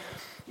think,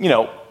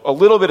 a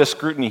little bit of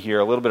scrutiny here,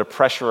 a little bit of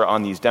pressure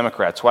on these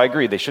Democrats, who I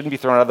agree, they shouldn't be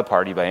thrown out of the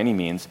party by any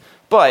means.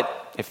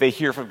 But if they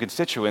hear from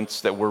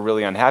constituents that we're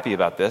really unhappy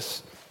about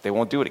this, they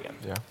won't do it again.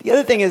 Yeah. The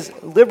other thing is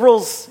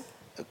liberals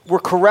were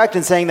correct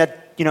in saying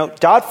that,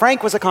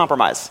 Dodd-Frank was a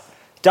compromise.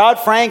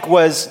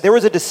 There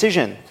was a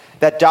decision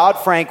that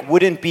Dodd-Frank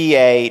wouldn't be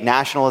a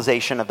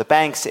nationalization of the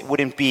banks. It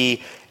wouldn't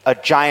be a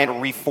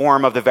giant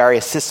reform of the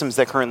various systems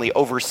that currently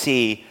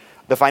oversee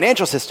the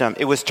financial system.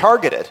 It was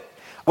targeted.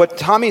 What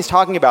Tommy is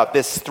talking about,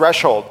 this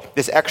threshold,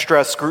 this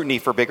extra scrutiny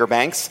for bigger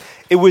banks,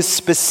 it was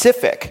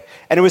specific.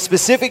 And it was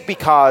specific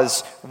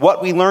because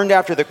what we learned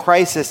after the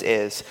crisis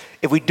is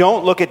if we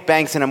don't look at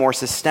banks in a more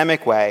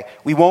systemic way,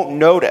 we won't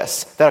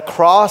notice that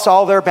across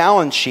all their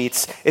balance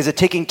sheets is a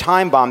ticking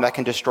time bomb that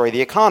can destroy the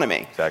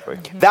economy. Exactly.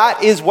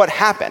 That is what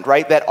happened,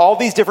 right? That all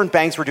these different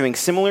banks were doing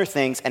similar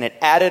things and it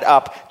added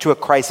up to a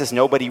crisis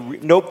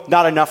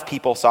not enough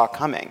people saw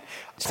coming.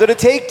 So to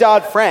take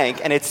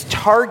Dodd-Frank and it's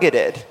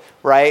targeted,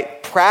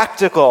 right,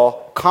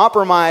 practical,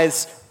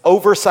 compromise,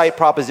 oversight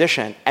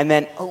proposition, and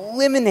then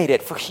eliminate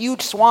it for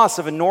huge swaths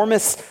of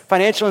enormous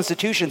financial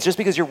institutions just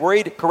because you're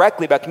worried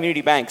correctly about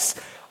community banks,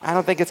 I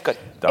don't think it's good.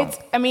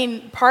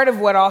 Part of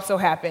what also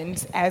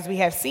happened, as we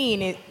have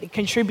seen, it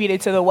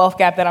contributed to the wealth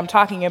gap that I'm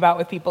talking about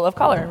with people of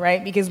color,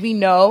 right? Because we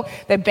know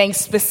that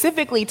banks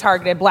specifically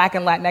targeted Black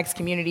and Latinx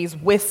communities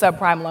with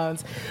subprime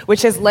loans,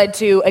 which has led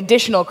to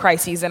additional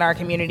crises in our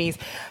communities.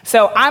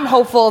 So I'm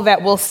hopeful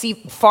that we'll see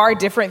far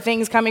different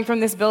things coming from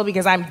this bill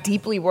because I'm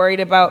deeply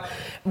worried about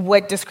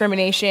what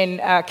discrimination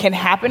can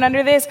happen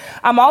under this.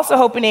 I'm also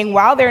hoping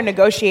while they're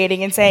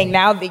negotiating and saying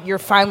now that you're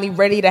finally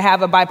ready to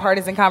have a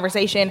bipartisan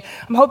conversation,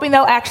 I'm hoping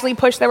they'll actually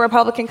push their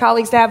Republican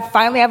colleagues to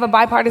finally have a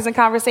bipartisan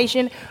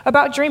conversation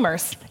about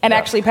Dreamers and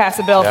actually pass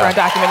a bill for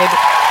undocumented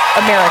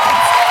Americans.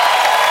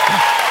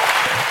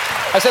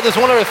 I said there's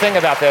one other thing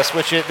about this,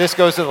 this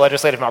goes to the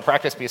legislative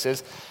malpractice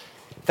pieces.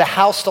 The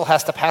House still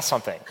has to pass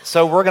something.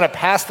 So we're going to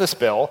pass this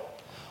bill.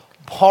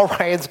 Paul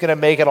Ryan's going to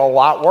make it a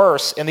lot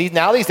worse. And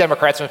now these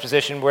Democrats are in a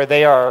position where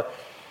they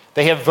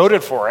have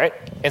voted for it.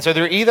 And so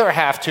they either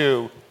have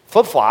to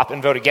flip-flop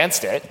and vote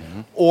against it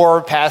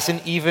or pass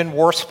an even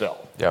worse bill.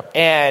 Yep.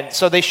 And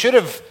so they should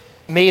have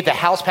made the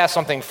House pass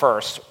something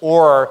first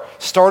or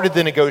started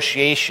the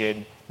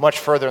negotiation much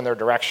further in their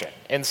direction.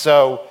 And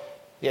so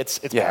it's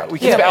bad.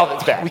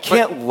 It's bad. We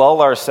can't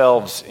lull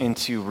ourselves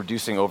into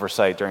reducing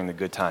oversight during the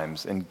good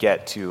times and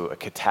get to a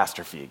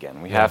catastrophe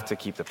again. We have to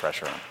keep the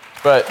pressure on.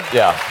 But,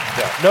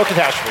 no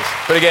catastrophes.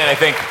 But again, I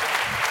think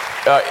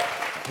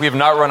we have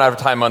not run out of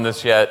time on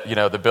this yet.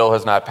 The bill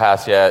has not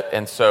passed yet.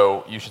 And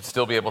so you should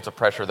still be able to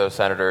pressure those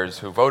senators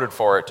who voted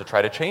for it to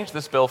try to change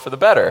this bill for the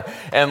better.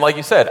 And like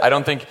you said, I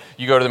don't think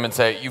you go to them and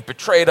say, you've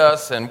betrayed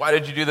us, and why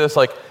did you do this?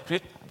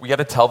 We got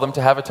to tell them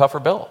to have a tougher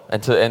bill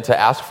and to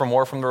ask for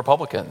more from the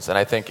Republicans. And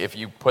I think if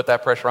you put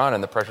that pressure on,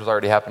 and the pressure's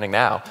already happening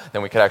now,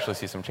 then we could actually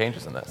see some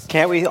changes in this.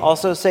 Can't we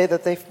also say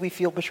that we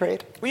feel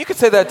betrayed? Well, you could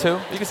say that too.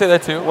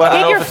 Well,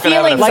 get your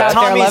feelings like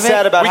Tommy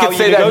said about how you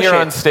negotiate. We could say that here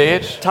on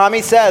stage.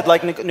 Tommy said,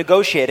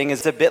 negotiating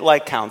is a bit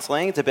like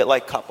counseling. It's a bit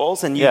like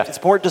couples, and it's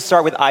important to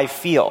start with "I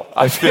feel."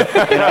 I feel.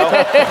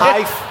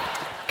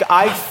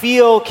 I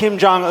feel, Kim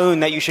Jong-un,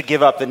 that you should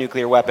give up the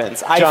nuclear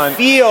weapons. I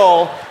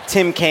feel,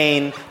 Tim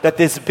Kaine, that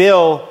this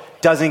bill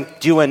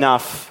doesn't do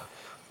enough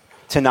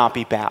to not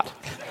be bad.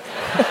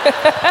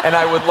 And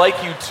I would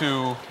like you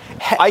to...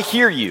 I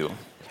hear you.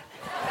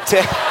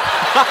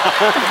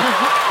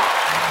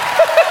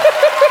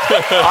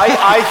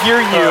 I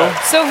hear you.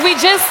 So if we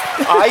just...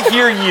 I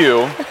hear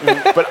you,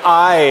 but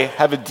I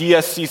have a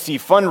DSCC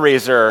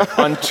fundraiser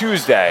on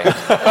Tuesday.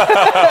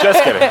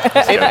 Just kidding.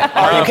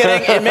 Are you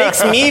kidding? It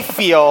makes me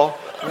feel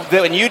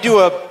that when you do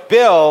a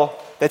bill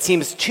that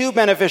seems too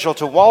beneficial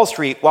to Wall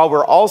Street while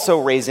we're also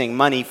raising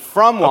money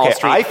from Wall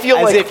Street. I feel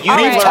as like if you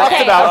we've talked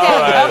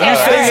about you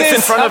saying this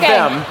in front of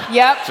them.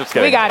 Yep, Just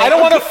kidding. we got it. I don't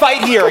want to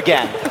fight here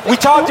again. We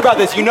talked about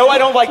this. You know I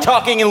don't like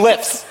talking in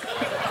lifts.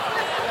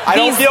 I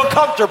don't feel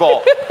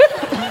comfortable.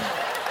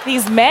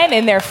 These men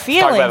and their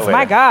feelings,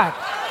 my God.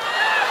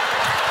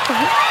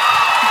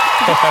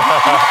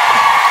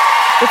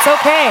 It's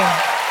okay.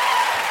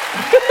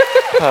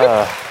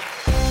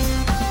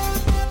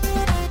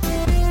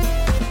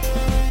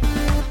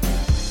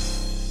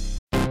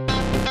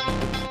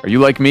 Are you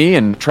like me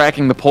and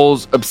tracking the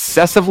polls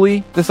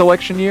obsessively this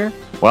election year?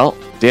 Well,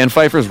 Dan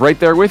Pfeiffer's right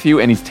there with you,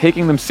 and he's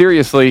taking them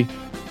seriously,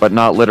 but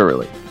not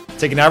literally.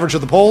 Take an average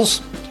of the polls.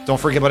 Don't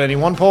forget about any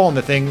one poll. And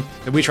the thing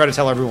that we try to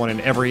tell everyone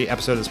in every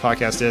episode of this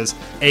podcast is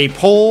a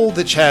poll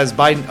that has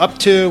Biden up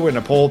to and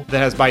a poll that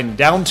has Biden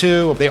down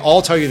to, they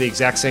all tell you the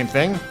exact same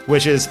thing,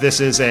 which is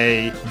this is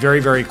a very,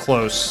 very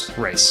close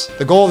race.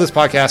 The goal of this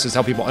podcast is to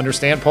help people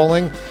understand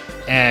polling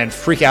and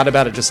freak out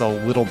about it just a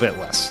little bit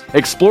less.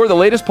 Explore the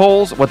latest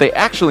polls, what they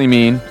actually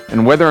mean,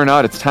 and whether or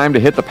not it's time to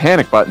hit the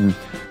panic button.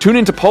 Tune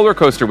into Polar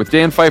Coaster with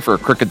Dan Pfeiffer,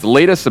 Crooked's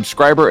latest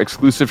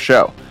subscriber-exclusive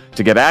show.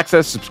 To get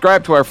access,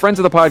 subscribe to our Friends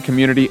of the Pod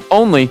community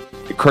only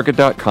at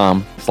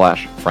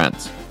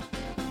crooked.com/friends.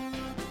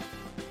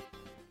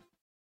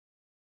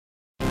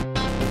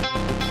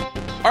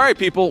 All right,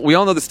 people, we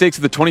all know the stakes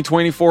of the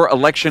 2024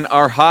 election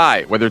are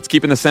high, whether it's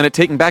keeping the Senate,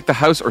 taking back the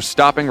House, or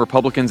stopping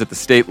Republicans at the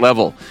state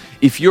level.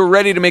 If you're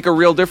ready to make a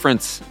real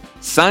difference,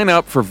 sign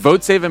up for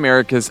Vote Save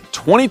America's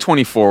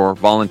 2024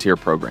 volunteer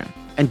program.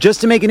 And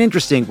just to make it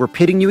interesting, we're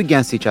pitting you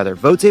against each other.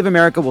 Vote Save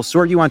America will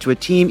sort you onto a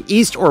team,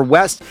 East or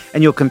West,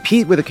 and you'll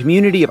compete with a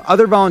community of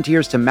other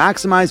volunteers to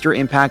maximize your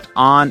impact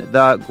on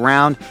the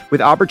ground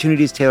with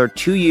opportunities tailored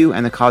to you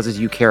and the causes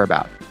you care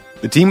about.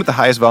 The team with the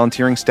highest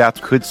volunteering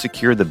stats could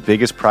secure the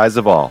biggest prize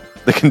of all,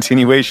 the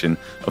continuation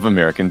of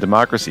American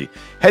democracy.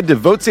 Head to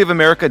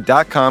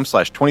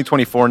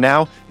votesaveamerica.com/2024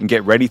 now and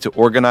get ready to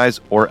organize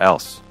or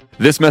else.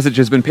 This message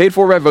has been paid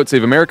for by Vote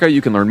Save America.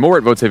 You can learn more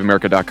at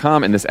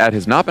votesaveamerica.com, and this ad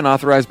has not been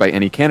authorized by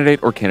any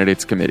candidate or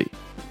candidates committee.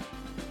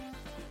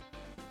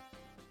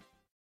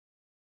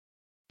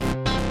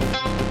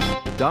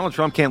 Donald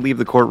Trump can't leave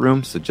the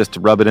courtroom, so just to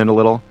rub it in a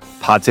little,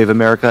 Pod Save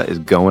America is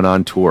going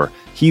on tour.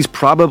 He's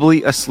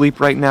probably asleep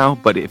right now,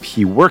 but if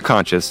he were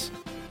conscious,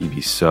 he'd be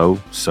so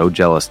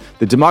jealous.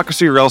 The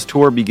Democracy or Else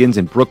tour begins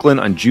in Brooklyn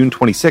on June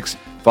 26th,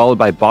 followed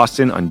by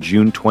Boston on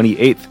June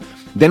 28th.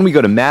 Then we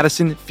go to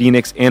Madison,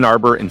 Phoenix, Ann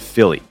Arbor, and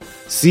Philly.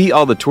 See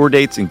all the tour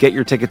dates and get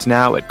your tickets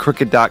now at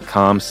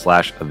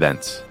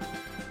crooked.com/events.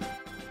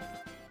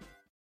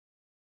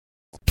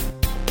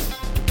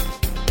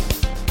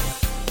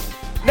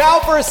 Now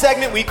for a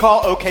segment we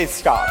call OK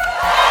Stop.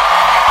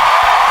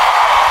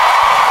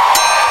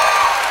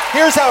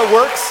 Here's how it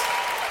works.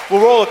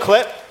 We'll roll a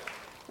clip,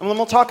 and then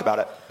we'll talk about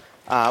it.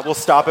 We'll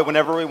stop it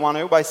whenever we want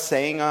to by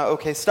saying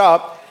OK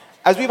Stop.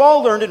 As we've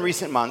all learned in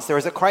recent months, there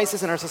is a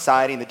crisis in our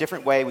society in the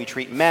different way we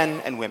treat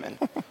men and women.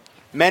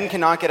 Men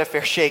cannot get a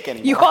fair shake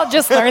anymore. You all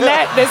just learned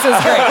that? This is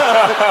great.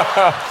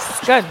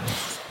 It's good.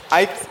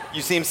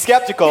 You seem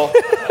skeptical,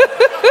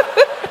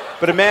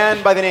 but a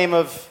man by the name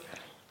of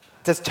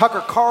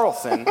Tucker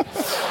Carlson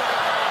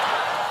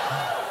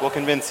will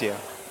convince you.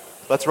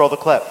 Let's roll the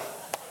clip.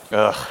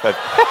 That's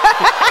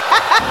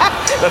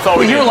all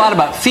we hear a lot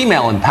about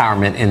female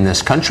empowerment in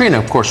this country, and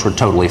of course we're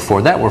totally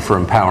for that. We're for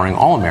empowering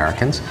all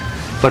Americans.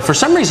 But for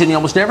some reason, you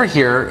almost never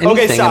hear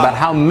anything about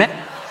how men...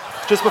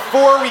 Just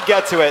before we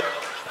get to it,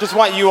 just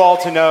want you all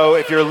to know,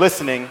 if you're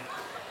listening,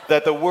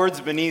 that the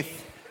words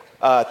beneath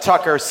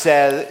Tucker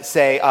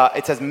say,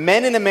 it says,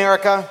 Men in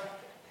America,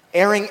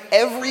 airing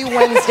every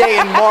Wednesday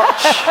in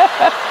March.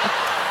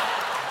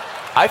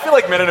 I feel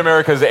like Men in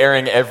America is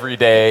airing every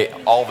day,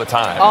 all the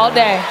time. All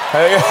day.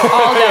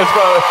 All day.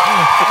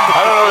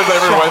 I don't know if it's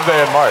every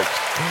Wednesday in March.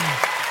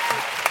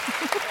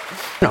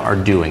 are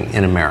doing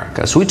in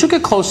America. So we took a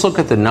close look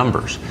at the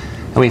numbers,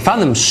 and we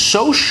found them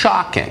so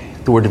shocking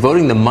that we're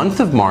devoting the month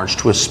of March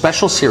to a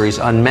special series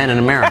on men in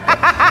America.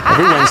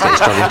 Every Wednesday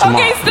starting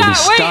tomorrow. Okay,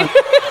 stop, wait.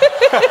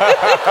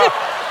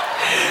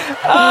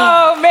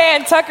 Oh,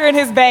 man, Tucker and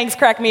his bangs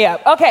crack me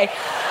up. Okay.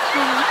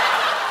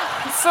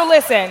 So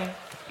listen,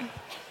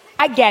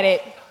 I get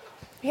it.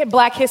 We had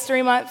Black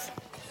History Month,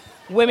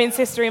 Women's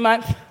History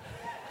Month.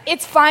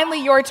 It's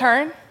finally your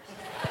turn.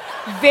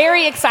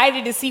 Very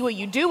excited to see what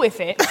you do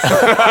with it. Hope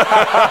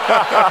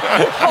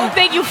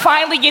that you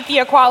finally get the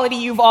equality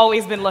you've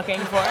always been looking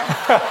for.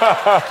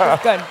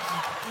 Good.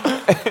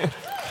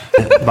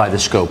 By the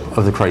scope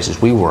of the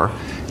crisis we were.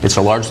 It's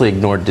a largely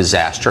ignored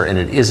disaster, and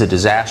it is a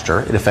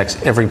disaster. It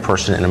affects every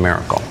person in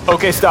America.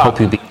 Okay, stop.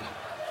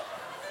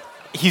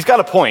 He's got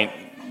a point.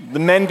 The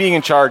men being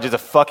in charge is a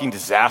fucking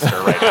disaster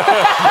right now.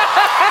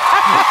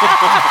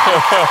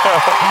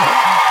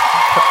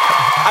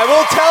 I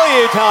will tell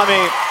you,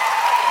 Tommy,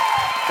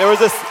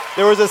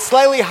 there was a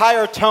slightly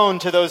higher tone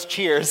to those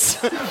cheers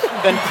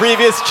than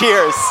previous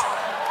cheers.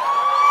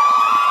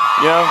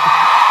 Yeah.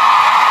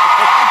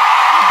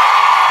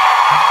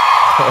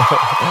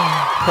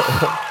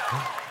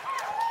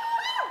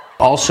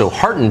 Also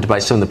heartened by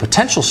some of the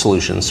potential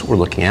solutions we're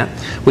looking at.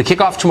 We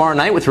kick off tomorrow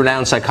night with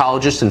renowned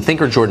psychologist and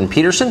thinker Jordan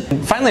Peterson.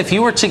 Finally, if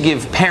you were to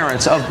give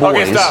parents of boys...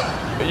 Okay,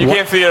 stop. You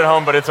can't see it at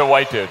home, but it's a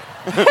white dude.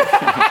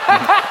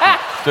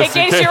 In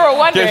case you were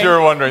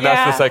wondering.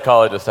 That's the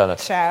psychologist on it.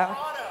 Ciao.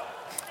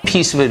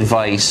 Piece of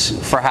advice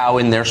for how,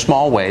 in their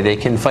small way, they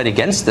can fight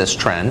against this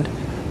trend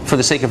for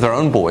the sake of their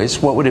own boys,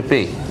 what would it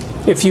be?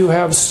 If you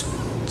have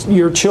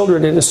your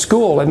children in a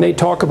school and they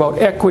talk about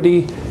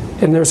equity,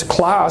 and there's a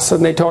class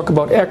and they talk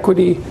about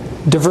equity,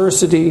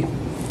 diversity,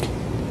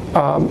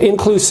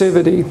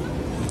 inclusivity,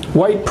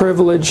 white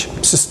privilege,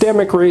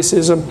 systemic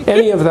racism,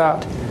 any of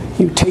that,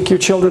 you take your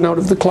children out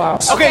of the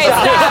class. Okay,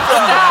 stop.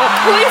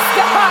 Please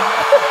stop.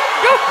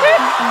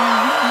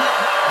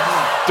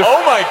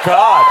 Oh my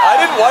God. I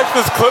didn't watch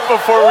this clip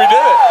before we did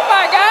it. Oh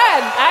my God.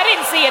 I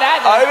didn't see it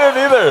either. I didn't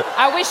either.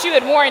 I wish you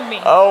had warned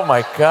me. Oh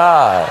my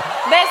God.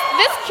 That's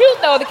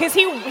cute though, because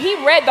he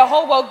read the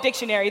whole woke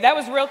dictionary. That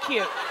was real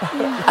cute.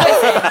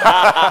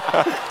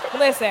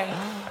 Listen,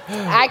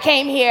 I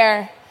came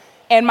here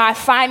in my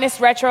finest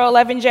retro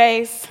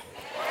 11Js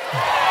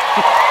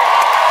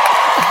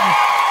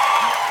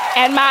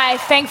and my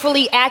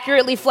thankfully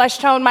accurately flesh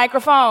tone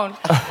microphone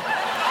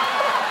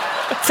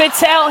to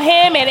tell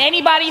him and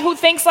anybody who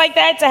thinks like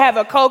that to have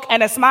a Coke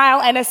and a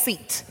smile and a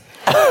seat.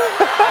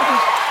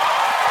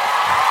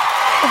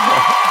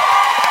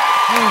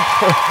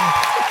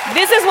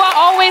 This is what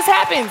always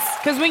happens,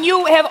 because when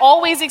you have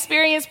always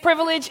experienced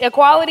privilege,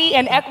 equality,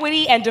 and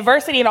equity, and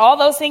diversity, and all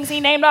those things he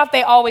named off,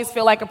 they always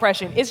feel like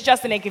oppression. It's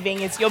just an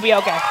inconvenience. You'll be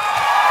okay.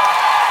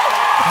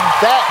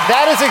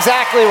 That is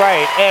exactly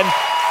right. And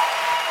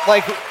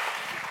like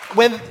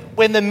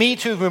when the Me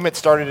Too movement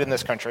started in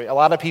this country, a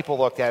lot of people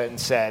looked at it and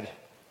said,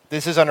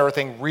 this is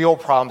unearthing real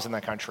problems in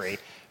the country.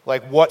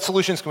 Like, what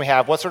solutions can we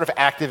have? What sort of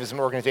activism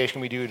organization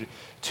can we do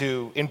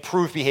to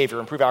improve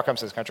behavior, improve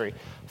outcomes in this country?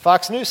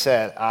 Fox News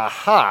said,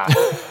 aha,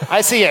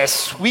 I see a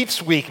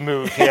sweeps week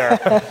move here.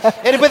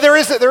 But there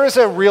is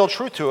a real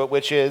truth to it,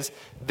 which is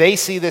they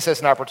see this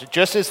as an opportunity,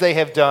 just as they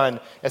have done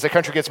as the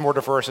country gets more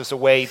diverse, as a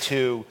way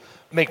to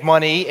make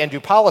money and do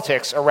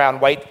politics around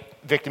white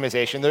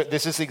victimization.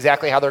 This is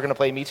exactly how they're going to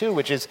play Me Too,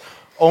 which is,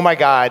 oh my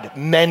God,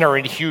 men are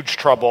in huge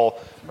trouble.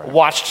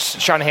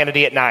 Watched Sean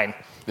Hannity at 9.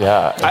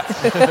 Yeah.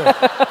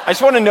 I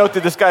just want to note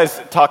that this guy's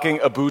talking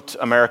about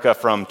America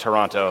from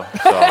Toronto.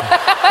 So.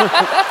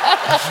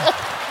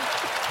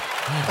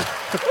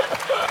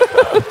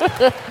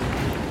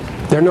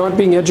 They're not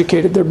being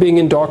educated, they're being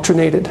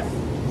indoctrinated.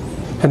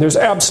 And there's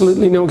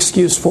absolutely no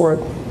excuse for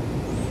it.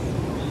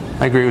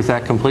 I agree with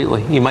that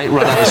completely. You might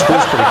run out of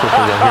schools pretty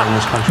quickly though here in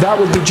this country. That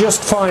would be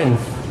just fine.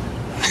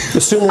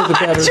 The sooner the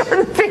better.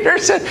 Jordan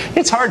Peterson,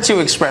 it's hard to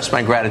express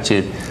my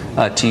gratitude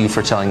to you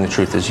for telling the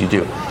truth as you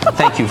do.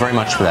 Thank you very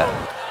much for that.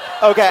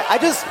 Okay,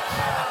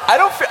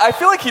 I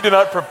feel like he did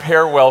not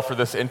prepare well for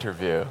this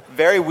interview.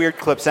 Very weird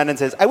clip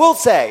sentences. I will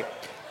say,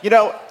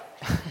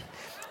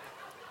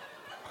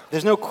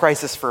 there's no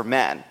crisis for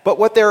men. But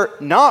what they're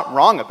not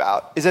wrong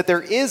about is that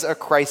there is a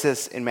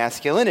crisis in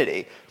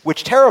masculinity,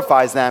 which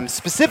terrifies them.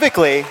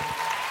 Specifically,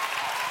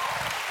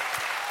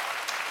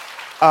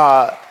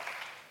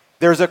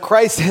 there's a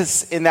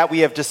crisis in that we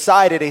have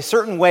decided a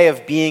certain way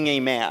of being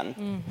a man,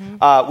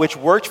 which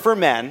worked for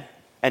men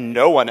and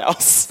no one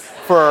else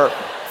for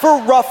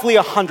roughly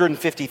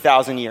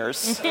 150,000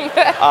 years,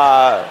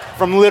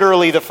 from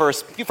literally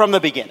from the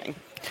beginning.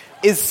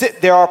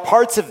 There are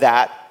parts of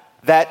that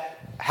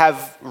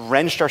have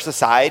wrenched our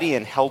society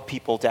and held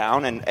people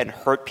down and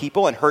hurt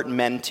people and hurt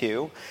men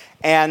too.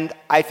 And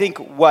I think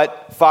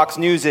what Fox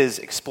News is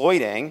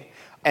exploiting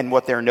and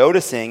what they're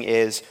noticing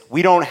is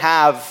we don't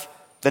have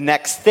the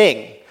next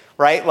thing,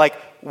 right? Like,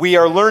 we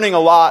are learning a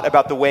lot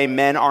about the way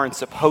men aren't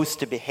supposed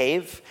to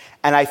behave.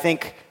 And I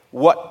think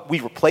what we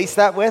replace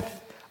that with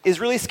is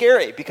really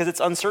scary because it's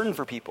uncertain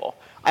for people.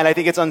 And I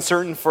think it's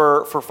uncertain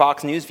for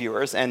Fox News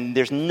viewers. And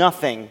there's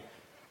nothing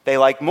they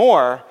like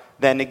more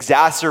than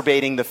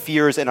exacerbating the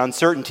fears and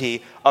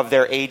uncertainty of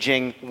their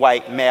aging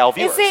white male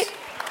viewers.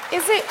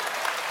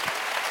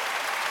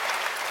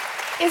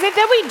 Is it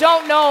that we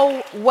don't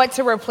know what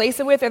to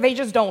replace it with, or they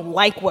just don't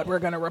like what we're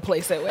going to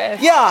replace it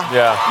with? Yeah.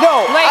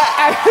 No.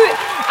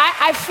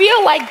 I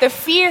feel like the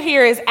fear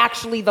here is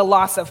actually the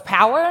loss of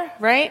power,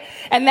 right?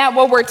 And that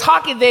what we're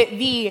talking,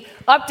 the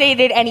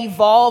updated and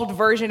evolved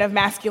version of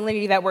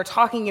masculinity that we're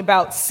talking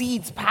about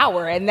cedes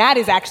power, and that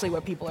is actually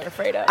what people are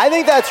afraid of. I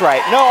think that's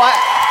right. No,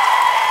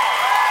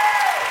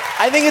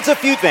 I think it's a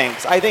few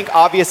things. I think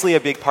obviously a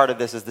big part of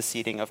this is the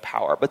ceding of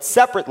power. But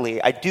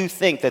separately, I do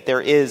think that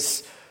there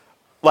is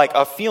like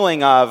a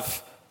feeling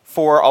of,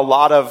 for a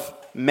lot of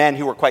men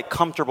who were quite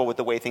comfortable with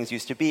the way things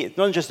used to be, it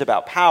wasn't just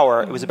about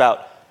power, it was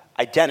about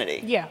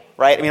identity. Yeah.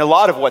 Right? I mean, a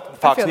lot of what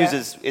Fox feel News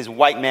that. is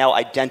white male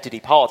identity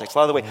politics. A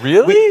lot of the way.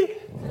 Really?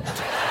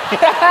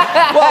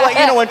 Well,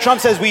 like, when Trump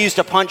says we used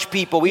to punch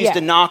people, we used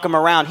to knock them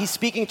around, he's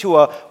speaking to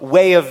a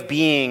way of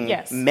being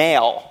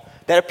male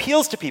that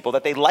appeals to people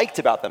that they liked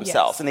about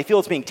themselves, and they feel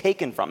it's being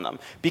taken from them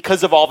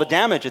because of all the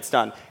damage it's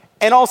done.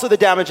 And also the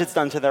damage it's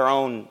done to their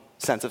own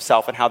sense of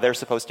self and how they're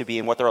supposed to be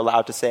and what they're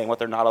allowed to say and what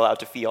they're not allowed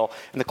to feel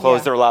and the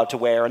clothes they're allowed to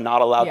wear and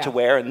not allowed to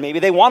wear, and maybe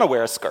they want to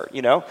wear a skirt,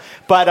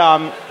 But,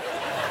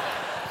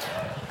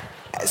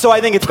 so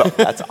I think it's both,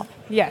 that's all.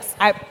 Yes,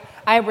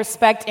 I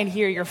respect and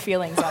hear your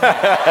feelings on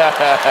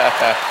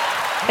that.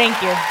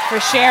 Thank you for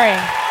sharing.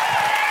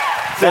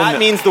 That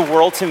means the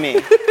world to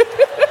me.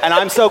 And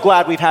I'm so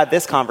glad we've had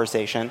this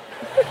conversation.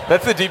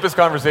 That's the deepest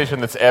conversation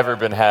that's ever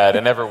been had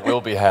and ever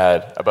will be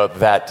had about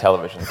that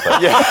television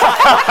clip.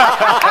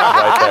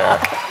 Right there.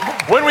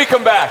 When we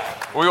come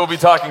back, we will be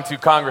talking to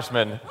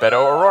Congressman Beto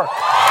O'Rourke.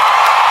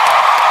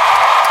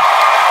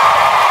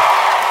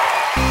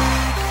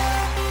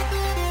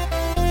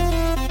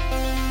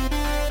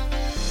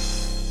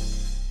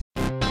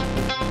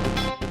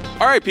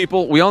 All right,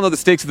 people, we all know the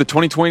stakes of the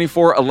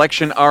 2024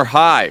 election are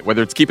high,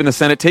 whether it's keeping the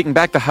Senate, taking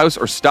back the House,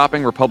 or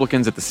stopping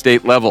Republicans at the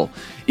state level.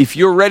 If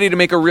you're ready to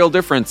make a real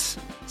difference,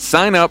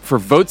 sign up for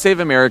Vote Save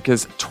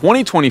America's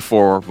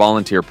 2024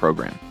 volunteer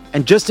program.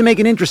 And just to make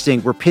it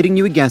interesting, we're pitting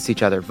you against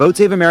each other. Vote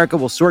Save America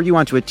will sort you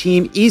onto a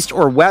team, East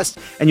or West,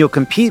 and you'll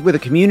compete with a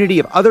community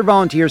of other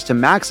volunteers to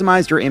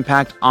maximize your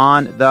impact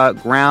on the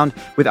ground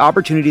with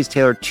opportunities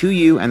tailored to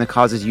you and the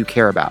causes you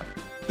care about.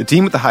 The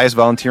team with the highest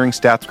volunteering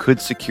stats could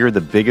secure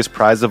the biggest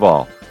prize of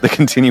all, the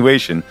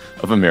continuation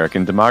of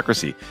American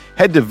democracy.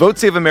 Head to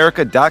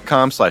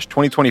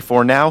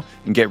votesaveamerica.com/2024 now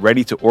and get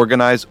ready to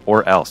organize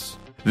or else.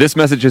 This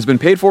message has been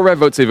paid for by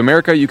Vote Save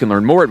America. You can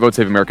learn more at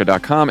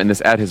votesaveamerica.com, and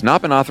this ad has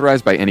not been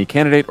authorized by any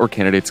candidate or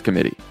candidates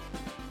committee.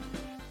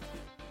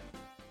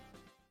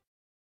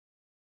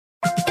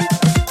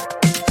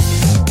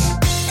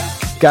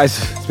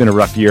 Guys, it's been a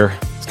rough year.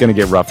 It's going to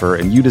get rougher,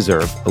 and you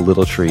deserve a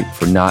little treat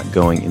for not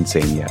going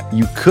insane yet.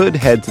 You could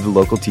head to the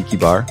local tiki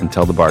bar and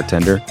tell the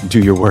bartender, do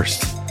your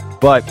worst.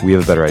 But we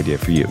have a better idea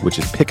for you, which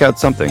is pick out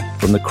something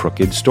from the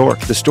Crooked Store.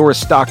 The store is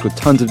stocked with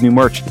tons of new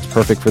merch. It's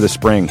perfect for the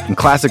spring. And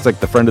classics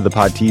like the Friend of the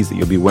Pod tees that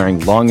you'll be wearing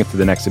long into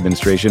the next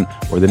administration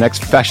or the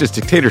next fascist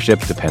dictatorship,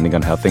 depending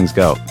on how things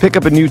go. Pick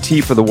up a new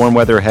tee for the warm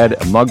weather ahead,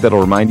 a mug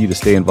that'll remind you to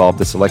stay involved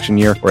this election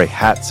year, or a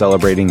hat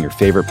celebrating your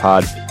favorite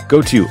pod.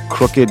 Go to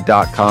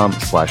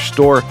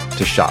crooked.com/store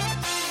to shop.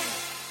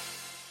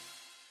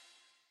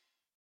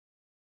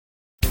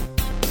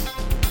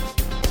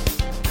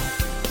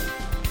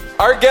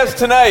 Our guest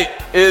tonight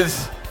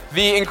is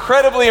the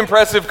incredibly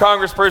impressive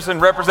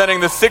congressperson representing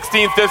the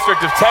 16th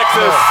District of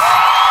Texas.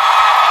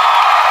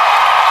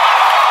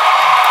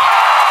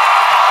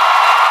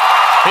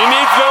 He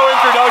needs no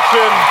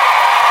introduction.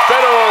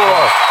 Beto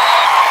O'Rourke.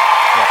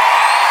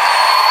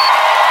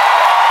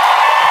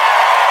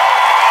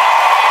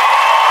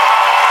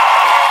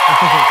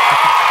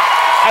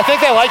 I think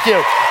they like you.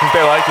 I think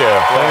they like you.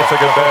 I think it's a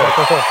good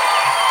bet.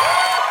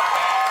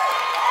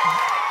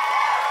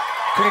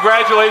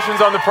 Congratulations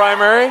on the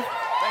primary.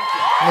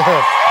 Thank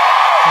you.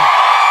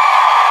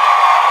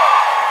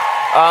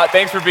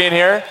 Thanks for being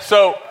here.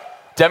 So,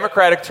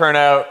 Democratic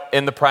turnout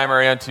in the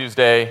primary on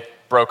Tuesday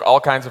broke all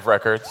kinds of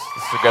records.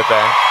 This is a good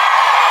thing.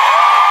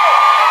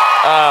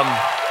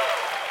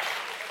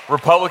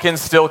 Republicans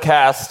still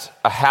cast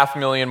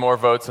 500,000 more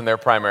votes in their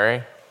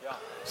primary. Yeah.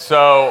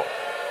 So,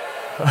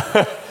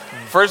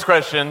 first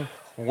question,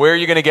 where are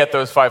you going to get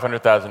those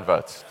 500,000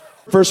 votes?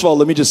 First of all,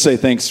 let me just say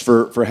thanks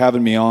for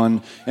having me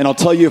on. And I'll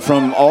tell you,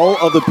 from all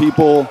of the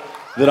people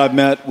that I've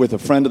met with a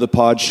Friend of the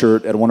Pod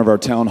shirt at one of our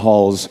town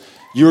halls,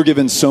 you're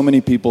giving so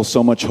many people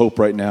so much hope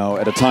right now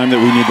at a time that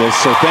we need this.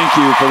 So thank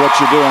you for what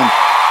you're doing.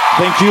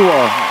 Thank you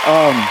all.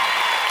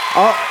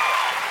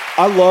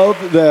 I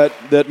love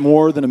that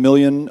more than 1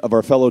 million of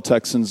our fellow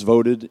Texans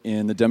voted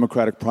in the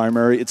Democratic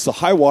primary. It's the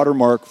high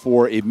watermark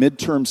for a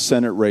midterm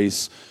Senate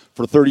race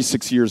for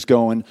 36 years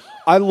going.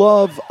 I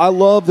love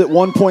that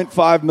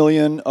 1.5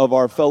 million of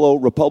our fellow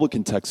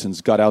Republican Texans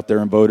got out there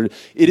and voted.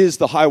 It is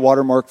the high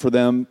watermark for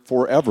them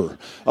forever.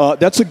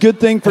 That's a good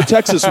thing for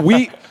Texas.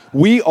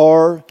 We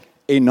are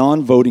a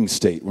non-voting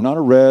state. We're not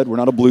a red, we're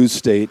not a blue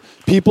state.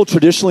 People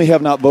traditionally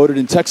have not voted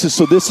in Texas,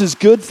 so this is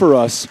good for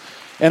us.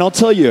 And I'll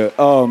tell you,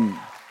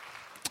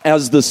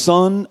 as the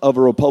son of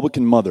a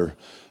Republican mother,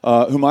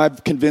 whom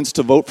I've convinced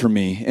to vote for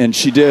me, and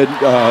she did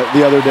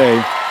the other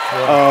day,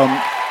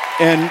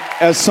 and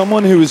as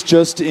someone who was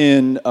just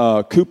in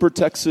Cooper,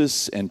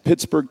 Texas, and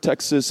Pittsburgh,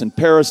 Texas, and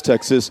Paris,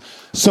 Texas,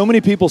 so many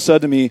people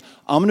said to me,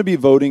 I'm going to be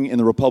voting in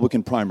the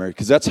Republican primary,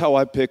 because that's how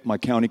I pick my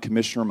county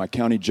commissioner, my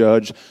county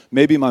judge,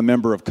 maybe my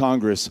member of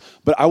Congress,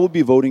 but I will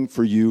be voting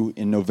for you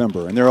in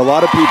November. And there are a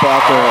lot of people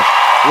out there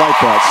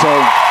like that.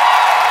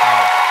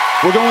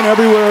 So we're going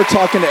everywhere,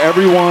 talking to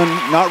everyone,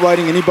 not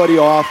writing anybody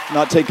off,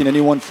 not taking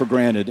anyone for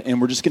granted, and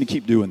we're just going to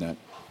keep doing that.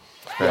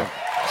 Yeah.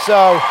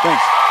 So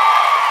thanks.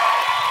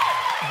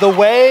 The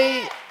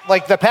way,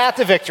 like the path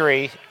to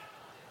victory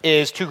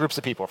is two groups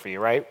of people for you,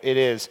 right? It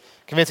is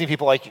convincing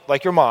people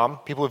like your mom,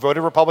 people who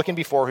voted Republican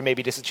before, who may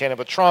be disenchanted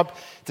with Trump,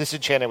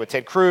 disenchanted with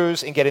Ted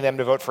Cruz, and getting them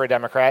to vote for a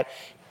Democrat.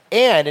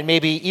 And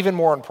maybe even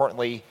more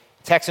importantly,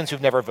 Texans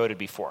who've never voted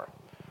before.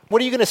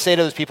 What are you going to say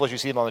to those people as you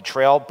see them on the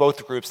trail,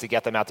 both groups, to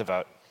get them out to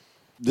vote?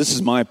 This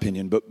is my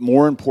opinion, but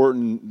more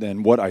important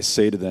than what I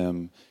say to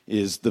them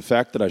is the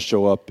fact that I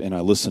show up and I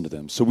listen to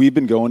them. So we've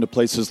been going to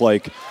places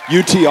like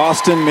UT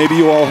Austin. Maybe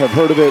you all have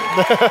heard of it.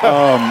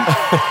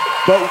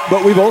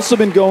 But we've also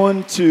been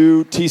going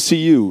to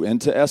TCU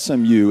and to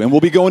SMU, and we'll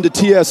be going to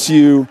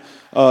TSU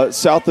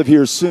south of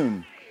here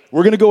soon.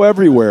 We're going to go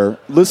everywhere,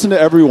 listen to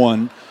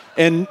everyone,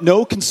 and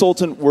no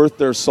consultant worth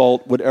their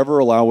salt would ever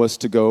allow us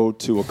to go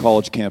to a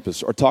college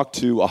campus or talk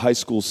to a high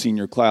school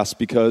senior class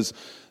because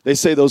they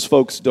say those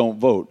folks don't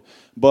vote.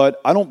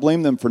 But I don't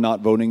blame them for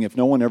not voting if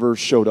no one ever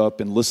showed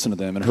up and listened to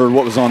them and heard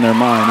what was on their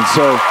mind. And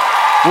so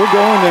we're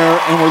going there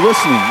and we're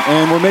listening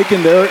and we're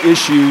making their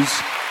issues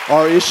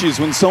our issues.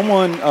 When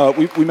someone,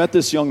 we met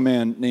this young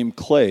man named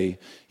Clay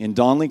in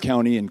Donley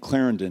County in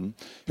Clarendon,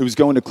 who was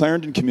going to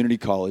Clarendon Community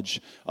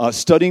College,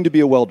 studying to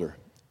be a welder.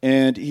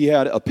 And he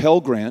had a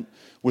Pell Grant,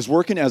 was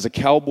working as a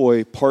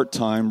cowboy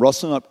part-time,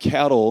 rustling up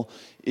cattle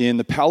in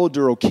the Palo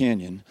Duro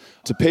Canyon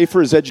to pay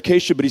for his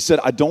education, but he said,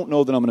 I don't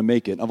know that I'm going to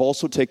make it. I've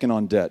also taken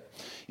on debt,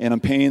 and I'm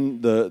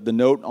paying the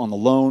note on the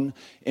loan,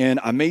 and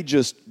I may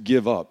just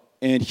give up.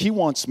 And he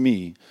wants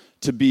me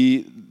to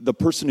be the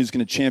person who's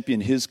going to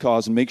champion his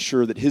cause and make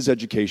sure that his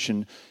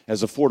education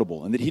is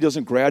affordable and that he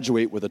doesn't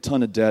graduate with a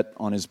ton of debt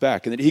on his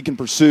back and that he can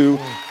pursue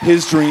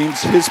his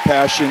dreams, his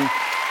passion,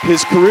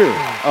 his career.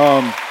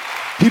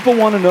 People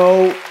want to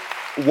know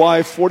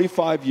why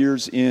 45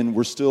 years in,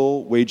 we're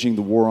still waging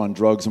the war on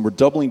drugs, and we're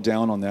doubling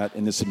down on that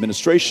in this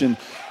administration,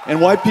 and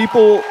why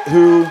people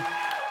who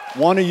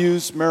want to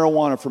use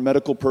marijuana for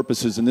medical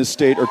purposes in this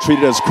state are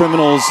treated as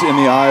criminals in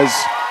the eyes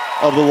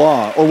of the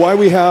law, or why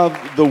we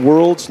have the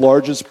world's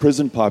largest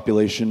prison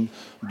population,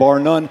 bar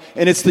none.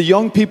 And it's the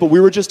young people. We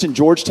were just in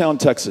Georgetown,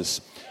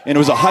 Texas, and it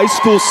was a high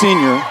school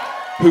senior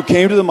who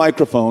came to the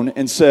microphone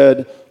and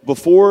said,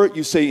 before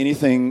you say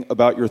anything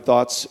about your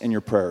thoughts and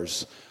your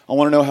prayers, I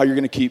want to know how you're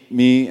going to keep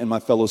me and my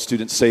fellow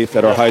students safe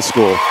at our high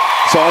school.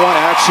 So I want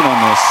action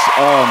on this.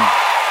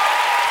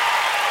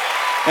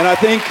 And I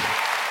think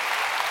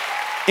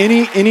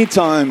any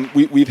time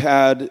we've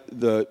had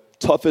the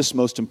toughest,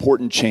 most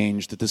important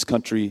change that this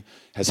country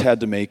has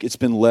had to make, it's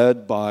been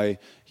led by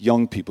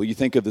young people. You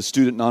think of the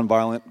Student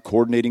Nonviolent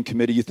Coordinating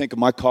Committee. You think of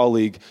my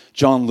colleague,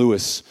 John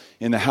Lewis,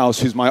 in the House,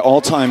 who's my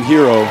all-time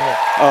hero.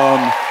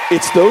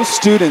 It's those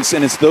students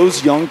and it's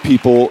those young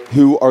people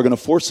who are going to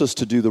force us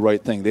to do the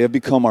right thing. They have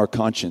become our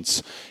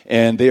conscience,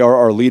 and they are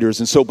our leaders.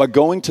 And so by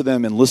going to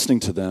them and listening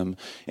to them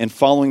and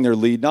following their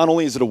lead, not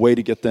only is it a way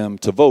to get them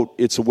to vote,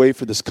 it's a way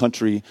for this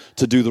country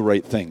to do the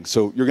right thing.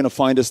 So you're going to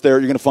find us there.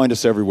 You're going to find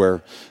us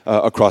everywhere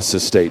across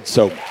this state.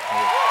 So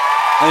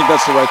I think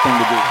that's the right thing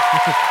to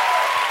do.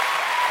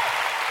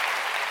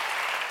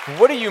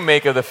 What do you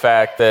make of the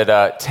fact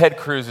that Ted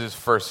Cruz's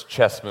first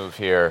chess move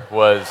here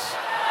was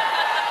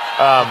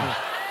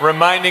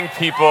reminding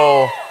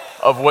people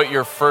of what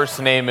your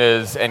first name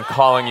is and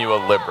calling you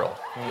a liberal?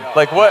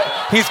 Like what?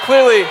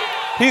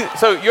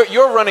 So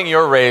you're running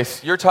your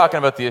race. You're talking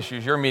about the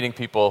issues. You're meeting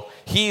people.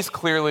 He's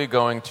clearly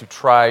going to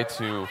try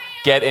to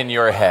get in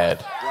your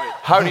head.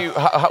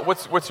 Right.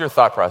 What's your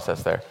thought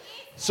process there?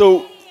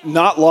 So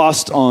not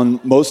lost on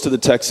most of the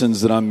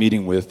Texans that I'm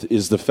meeting with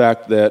is the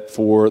fact that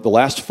for the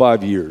last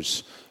 5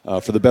 years,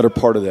 for the better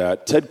part of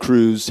that, Ted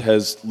Cruz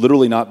has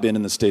literally not been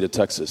in the state of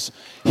Texas.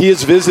 He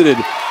has visited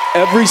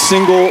every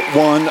single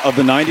one of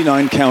the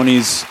 99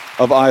 counties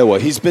of Iowa.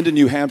 He's been to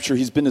New Hampshire.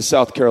 He's been to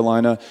South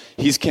Carolina.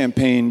 He's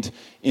campaigned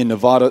in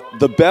Nevada.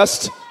 The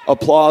best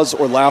applause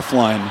or laugh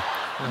line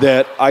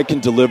that I can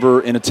deliver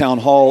in a town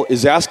hall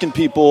is asking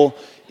people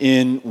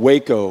in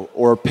Waco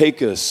or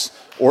Pecos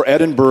or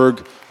Edinburgh,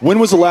 when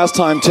was the last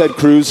time Ted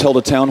Cruz held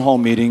a town hall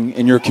meeting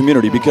in your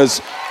community?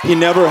 Because he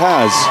never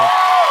has.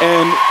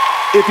 And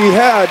if he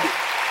had,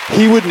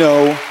 he would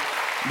know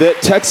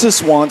that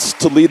Texas wants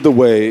to lead the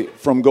way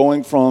from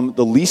going from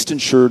the least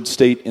insured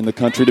state in the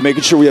country to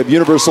making sure we have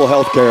universal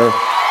health care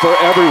for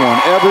everyone,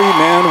 every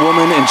man,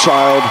 woman, and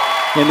child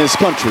in this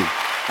country.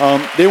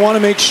 They want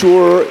to make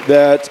sure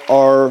that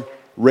our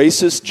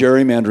racist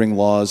gerrymandering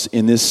laws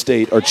in this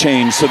state are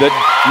changed so that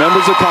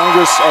members of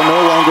Congress are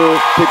no longer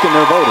picking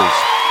their voters.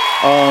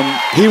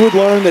 He would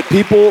learn that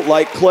people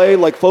like Clay,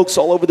 like folks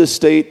all over this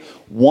state,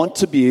 want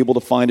to be able to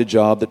find a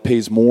job that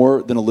pays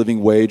more than a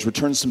living wage,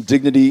 returns some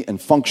dignity and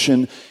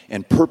function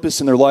and purpose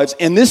in their lives.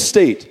 And this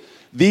state,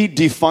 the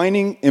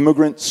defining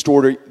immigrant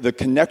story, the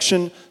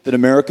connection that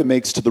America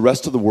makes to the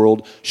rest of the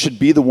world, should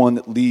be the one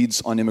that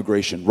leads on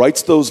immigration,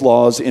 writes those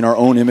laws in our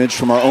own image,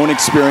 from our own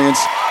experience.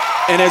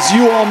 And as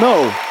you all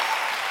know,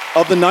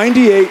 of the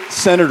 98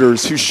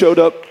 senators who showed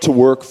up to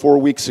work 4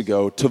 weeks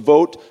ago to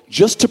vote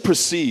just to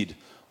proceed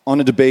on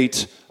a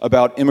debate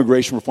about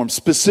immigration reform,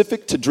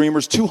 specific to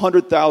Dreamers,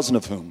 200,000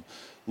 of whom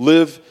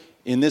live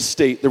in this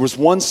state, there was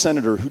one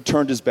senator who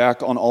turned his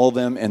back on all of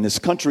them and this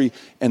country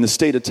and the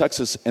state of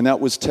Texas, and that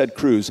was Ted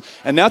Cruz.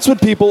 And that's what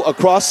people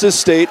across this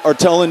state are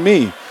telling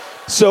me.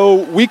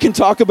 So we can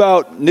talk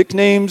about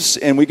nicknames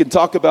and we can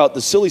talk about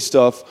the silly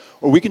stuff,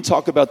 or we can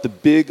talk about the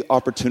big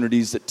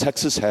opportunities that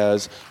Texas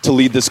has to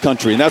lead this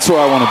country, and that's where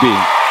I want to be.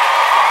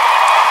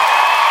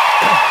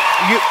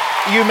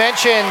 You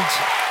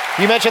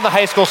mentioned the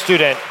high school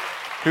student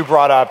who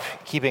brought up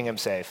keeping him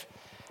safe.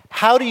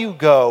 How do you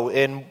go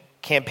in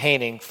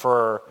campaigning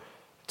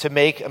to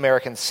make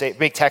Americans safe,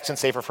 make Texans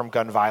safer from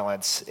gun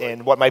violence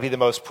in what might be the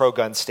most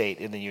pro-gun state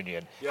in the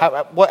union?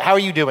 Yeah. How are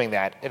you doing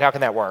that, and how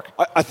can that work?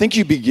 I think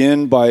you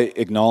begin by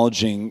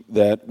acknowledging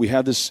that we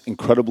have this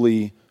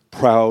incredibly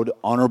proud,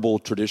 honorable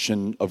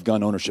tradition of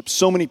gun ownership.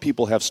 So many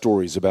people have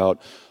stories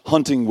about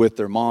hunting with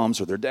their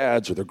moms or their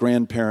dads or their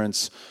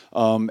grandparents,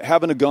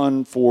 having a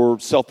gun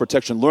for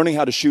self-protection, learning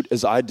how to shoot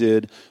as I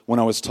did when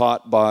I was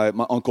taught by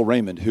my Uncle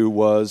Raymond, who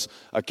was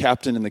a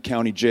captain in the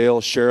county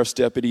jail, sheriff's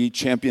deputy,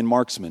 champion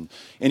marksman.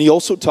 And he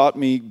also taught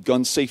me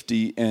gun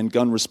safety and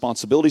gun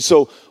responsibility.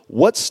 So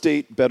what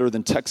state better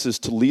than Texas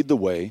to lead the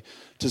way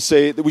to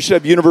say that we should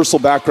have universal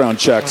background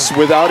checks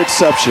without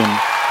exception?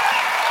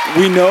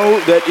 We know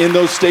that in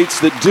those states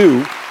that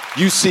do,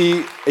 you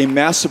see a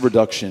massive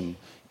reduction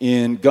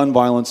in gun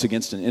violence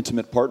against an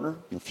intimate partner,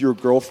 fewer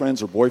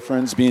girlfriends or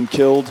boyfriends being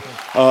killed.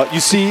 You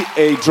see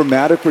a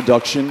dramatic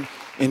reduction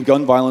in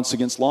gun violence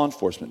against law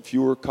enforcement,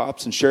 fewer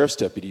cops and sheriff's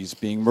deputies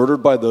being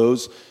murdered by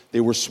those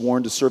they were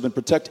sworn to serve and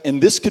protect.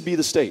 And this could be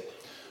the state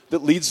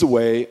that leads the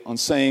way on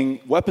saying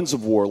weapons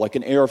of war like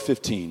an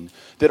AR-15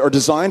 that are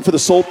designed for the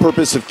sole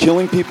purpose of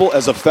killing people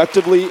as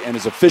effectively and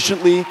as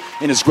efficiently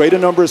in as great a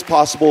number as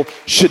possible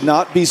should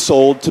not be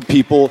sold to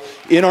people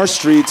in our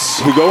streets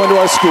who go into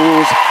our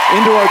schools,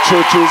 into our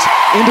churches,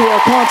 into our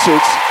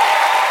concerts,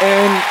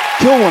 and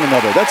kill one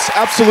another. That's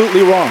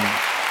absolutely wrong.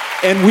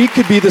 And we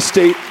could be the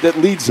state that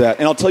leads that.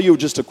 And I'll tell you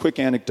just a quick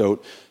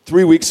anecdote.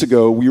 3 weeks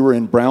ago, we were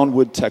in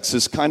Brownwood,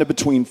 Texas, kind of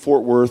between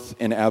Fort Worth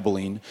and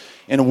Abilene.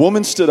 And a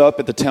woman stood up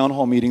at the town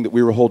hall meeting that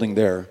we were holding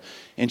there.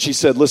 And she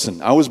said,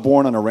 listen, I was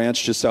born on a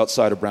ranch just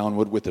outside of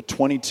Brownwood with a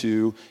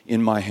 .22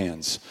 in my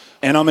hands.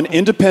 And I'm an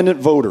independent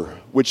voter,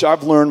 which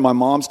I've learned my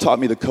mom's taught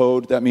me the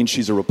code. That means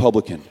she's a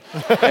Republican.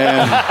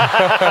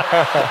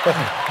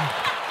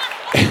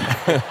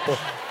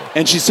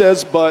 And she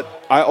says,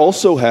 but I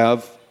also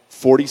have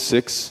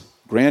 46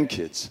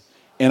 grandkids.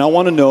 And I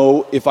want to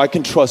know if I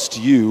can trust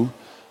you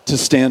to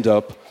stand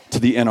up to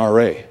the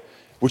NRA,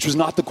 which was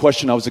not the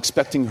question I was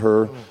expecting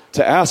her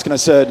to ask. And I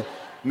said,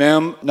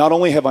 ma'am, not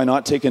only have I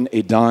not taken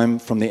a dime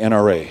from the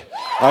NRA,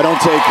 I don't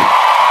take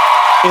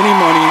any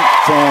money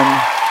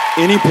from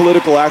any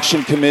political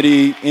action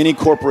committee, any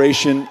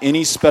corporation,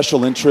 any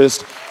special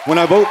interest. When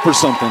I vote for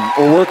something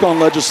or work on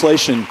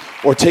legislation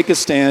or take a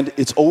stand,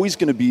 it's always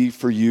going to be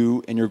for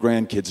you and your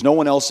grandkids, no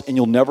one else, and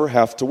you'll never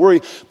have to worry.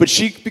 But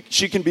she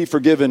can be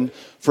forgiven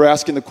for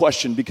asking the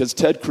question because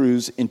Ted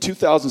Cruz, in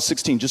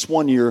 2016, just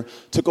 1 year,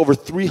 took over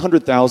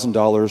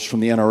 $300,000 from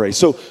the NRA.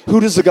 So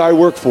who does the guy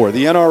work for,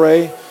 the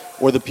NRA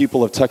or the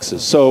people of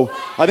Texas? So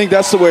I think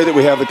that's the way that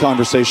we have the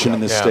conversation in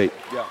this state.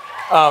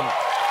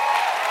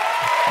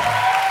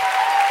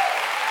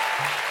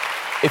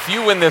 If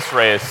you win this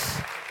race,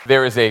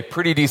 there is a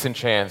pretty decent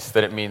chance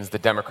that it means the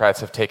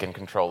Democrats have taken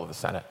control of the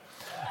Senate.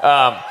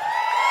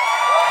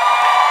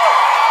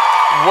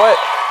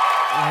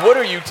 What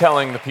are you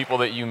telling the people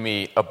that you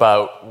meet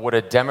about what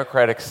a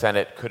Democratic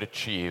Senate could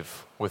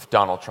achieve with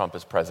Donald Trump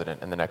as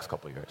president in the next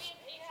couple of years?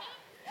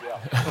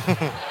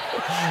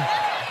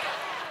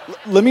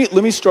 Let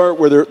me start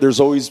where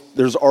there's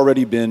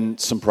already been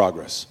some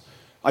progress.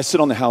 I sit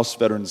on the House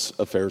Veterans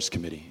Affairs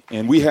Committee,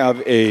 and we have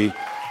a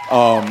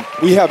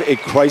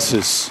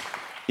crisis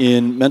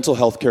in mental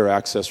health care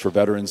access for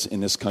veterans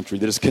in this country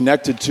that is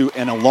connected to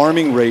an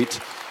alarming rate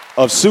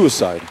of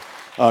suicide.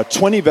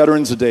 20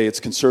 veterans a day, it's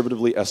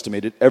conservatively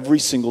estimated, every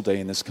single day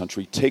in this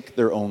country take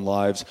their own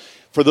lives.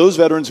 For those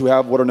veterans who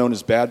have what are known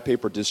as bad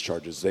paper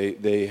discharges,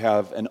 they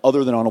have an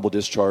other than honorable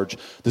discharge,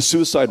 the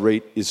suicide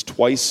rate is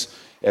twice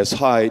as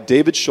high.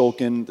 David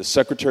Shulkin, the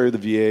Secretary of the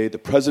VA, the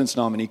President's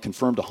nominee,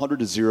 confirmed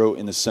 100-0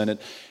 in the Senate,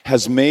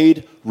 has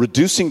made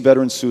reducing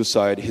veteran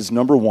suicide his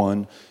number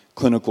one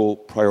clinical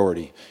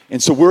priority.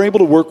 And so we're able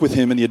to work with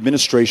him and the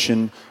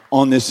administration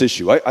on this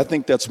issue. I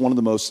think that's one of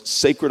the most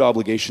sacred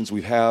obligations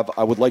we have.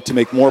 I would like to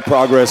make more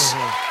progress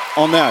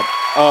on that.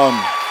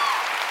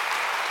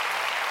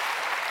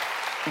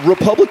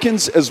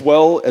 Republicans as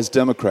well as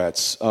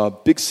Democrats,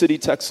 big city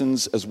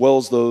Texans as well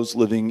as those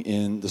living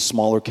in the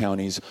smaller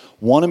counties,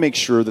 want to make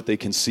sure that they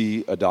can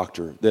see a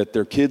doctor, that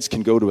their kids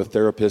can go to a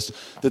therapist,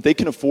 that they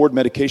can afford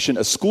medication.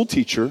 A school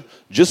teacher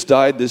just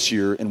died this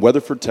year in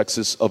Weatherford,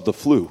 Texas, of the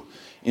flu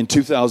in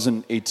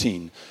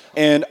 2018.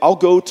 And I'll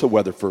go to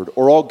Weatherford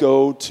or I'll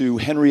go to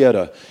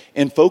Henrietta,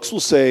 and folks will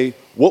say,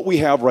 what we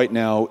have right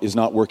now is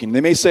not working.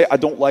 They may say, I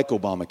don't like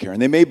Obamacare, and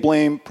they may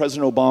blame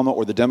President Obama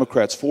or the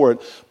Democrats for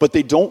it, but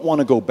they don't want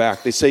to go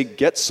back. They say,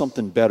 get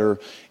something better.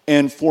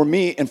 And for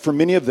me, and for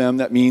many of them,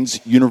 that means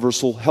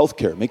universal health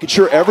care. Making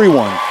sure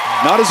everyone,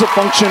 not as a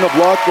function of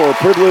luck or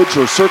privilege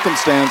or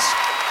circumstance,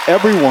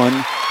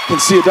 everyone can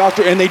see a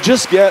doctor. And they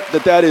just get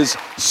that that is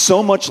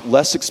so much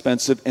less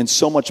expensive and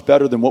so much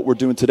better than what we're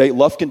doing today.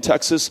 Lufkin,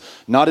 Texas,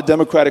 not a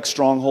Democratic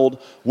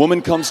stronghold.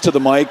 Woman comes to the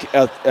mic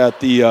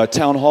at the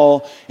town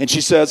hall, and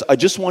she says, I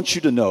just want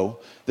you to know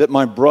that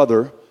my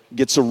brother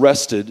gets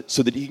arrested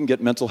so that he can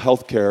get mental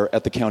health care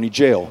at the county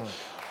jail.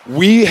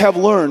 We have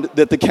learned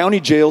that the county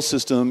jail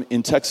system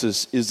in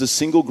Texas is the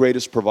single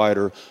greatest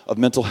provider of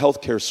mental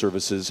health care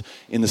services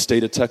in the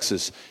state of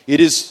Texas. It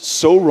is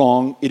so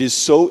wrong. It is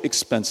so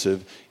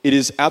expensive. It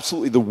is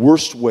absolutely the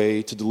worst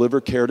way to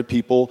deliver care to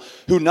people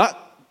who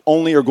not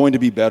only are going to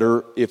be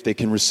better if they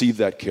can receive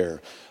that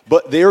care,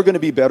 but they are going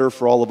to be better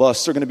for all of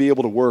us. They're going to be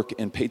able to work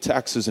and pay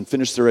taxes and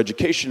finish their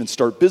education and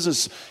start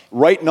business,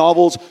 write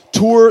novels,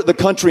 tour the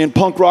country in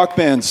punk rock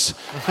bands,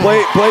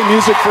 play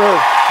music for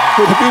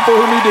the people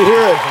who need to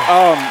hear it,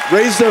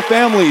 raise their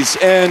families,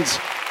 and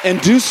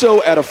do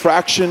so at a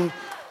fraction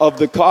of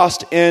the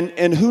cost.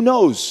 And who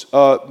knows,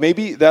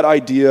 maybe that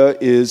idea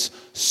is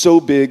so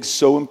big,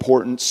 so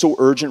important, so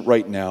urgent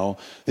right now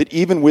that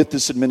even with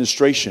this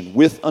administration,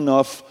 with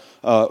enough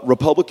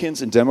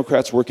Republicans and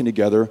Democrats working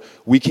together,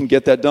 we can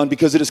get that done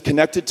because it is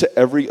connected to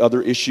every other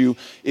issue.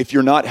 If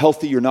you're not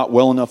healthy, you're not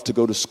well enough to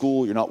go to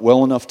school, you're not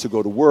well enough to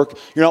go to work,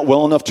 you're not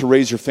well enough to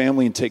raise your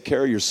family and take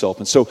care of yourself.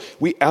 And so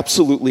we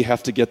absolutely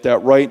have to get that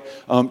right.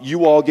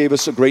 You all gave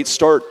us a great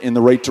start in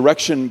the right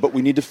direction, but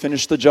we need to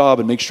finish the job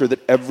and make sure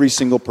that every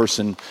single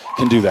person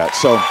can do that.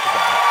 So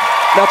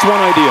that's one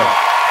idea.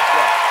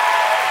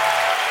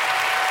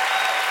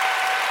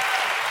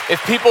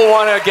 If people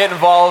want to get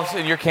involved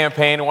in your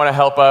campaign and want to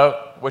help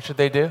out, what should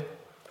they do?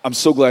 I'm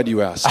so glad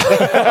you asked.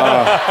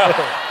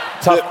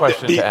 Tough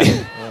question to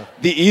ask.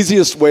 The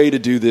easiest way to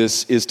do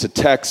this is to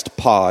text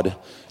POD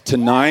to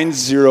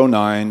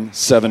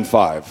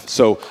 90975.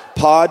 So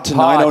POD to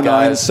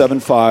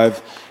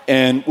 90975,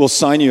 and we'll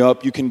sign you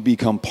up. You can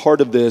become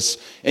part of this,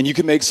 and you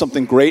can make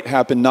something great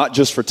happen, not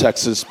just for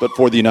Texas, but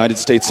for the United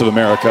States of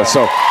America.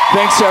 So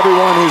thanks to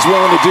everyone who's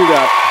willing to do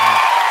that.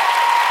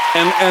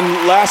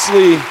 And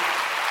lastly,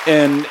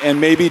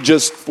 and maybe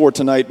just for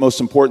tonight,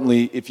 most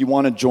importantly, if you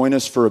want to join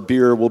us for a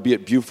beer, we'll be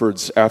at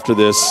Buford's after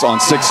this on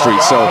 6th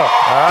Street. So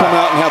come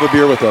out and have a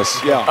beer with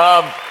us.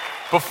 Yeah.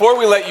 Before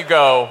we let you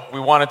go, we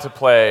wanted to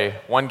play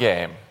one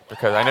game,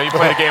 because I know you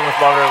played a game with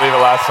Love It or Leave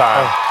It last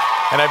time.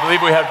 And I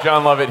believe we have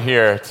John Lovett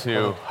here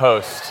to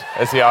host,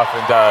 as he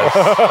often does.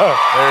 There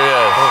he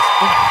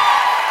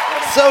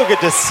is. So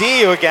good to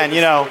see you again. You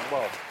know,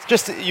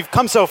 just you've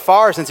come so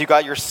far since you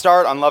got your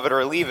start on Love It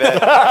or Leave It.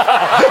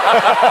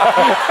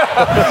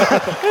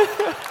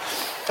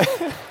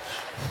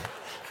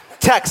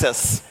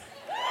 Texas.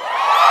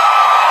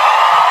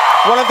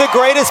 One of the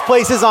greatest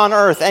places on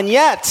earth, and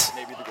yet,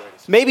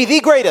 maybe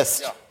the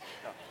greatest.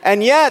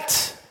 And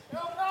yet,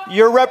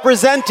 you're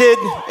represented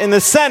in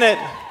the Senate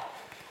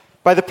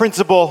by the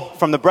principal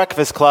from the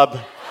Breakfast Club.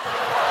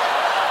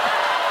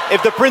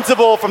 If the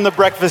principal from the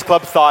Breakfast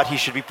Club thought he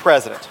should be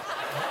president.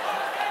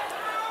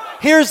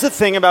 Here's the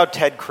thing about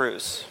Ted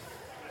Cruz.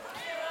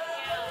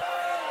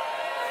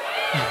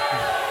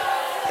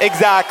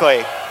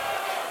 Exactly.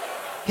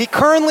 He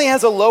currently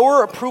has a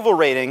lower approval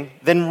rating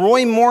than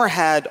Roy Moore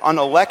had on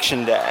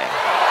Election Day.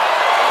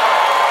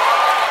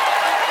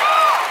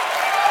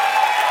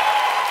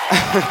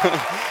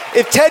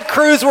 If Ted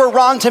Cruz were a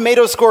Rotten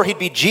Tomatoes score, he'd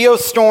be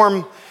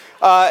Geostorm.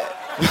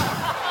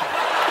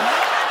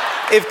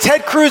 If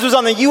Ted Cruz was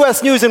on the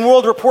U.S. News and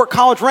World Report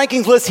college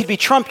rankings list, he'd be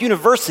Trump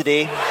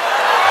University.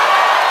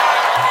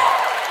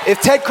 If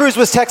Ted Cruz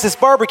was Texas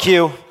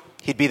barbecue,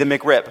 he'd be the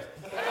McRib.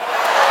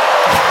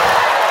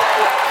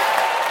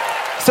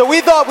 So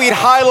we thought we'd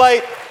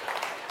highlight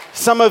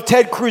some of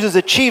Ted Cruz's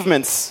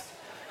achievements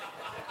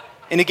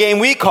in a game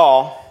we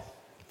call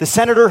The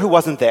Senator Who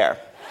Wasn't There.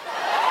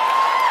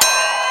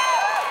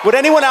 Would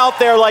anyone out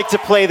there like to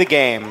play the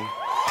game?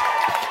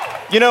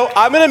 You know,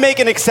 I'm going to make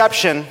an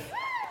exception.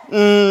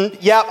 I'm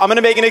going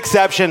to make an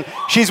exception.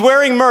 She's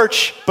wearing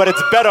merch, but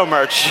it's Beto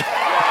merch.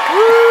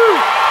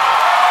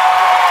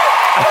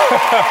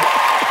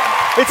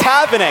 It's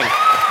happening.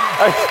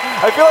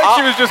 I feel like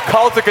she was just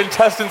called to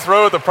Contestants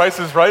Row at The Price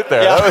is Right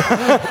there.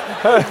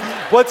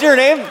 Yeah. What's your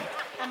name?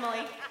 Emily.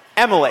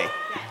 Emily.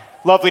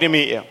 Lovely to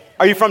meet you.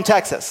 Are you from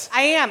Texas?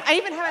 I am. I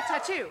even have a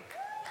tattoo.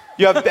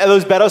 You have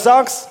those Beto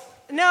socks?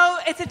 No,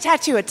 it's a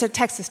tattoo. It's a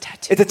Texas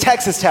tattoo. It's a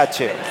Texas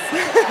tattoo.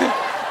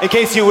 In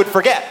case you would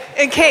forget.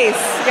 In case,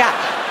 yeah.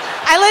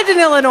 I lived in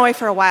Illinois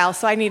for a while,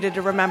 so I needed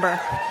to remember.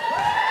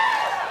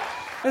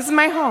 This is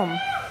my home.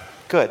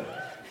 Good.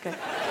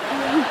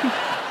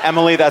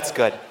 Emily, that's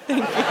good.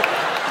 Thank you.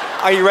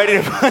 Are you ready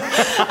to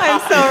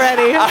I'm so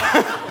ready.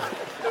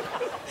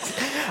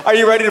 Are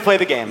you ready to play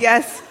the game?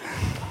 Yes.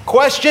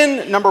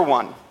 Question number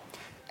 1.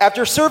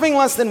 After serving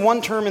less than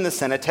one term in the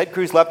Senate, Ted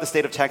Cruz left the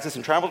state of Texas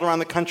and traveled around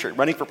the country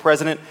running for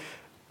president,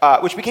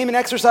 which became an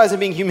exercise in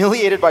being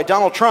humiliated by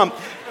Donald Trump.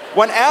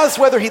 When asked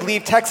whether he'd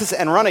leave Texas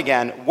and run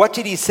again, what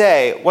did he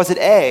say? Was it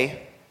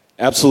A?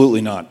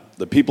 Absolutely not.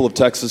 The people of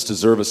Texas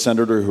deserve a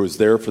senator who is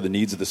there for the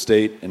needs of the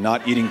state and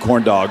not eating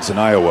corn dogs in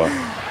Iowa.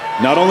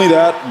 Not only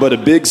that, but a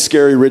big,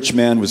 scary rich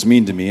man was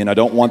mean to me, and I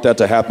don't want that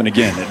to happen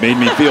again. It made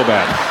me feel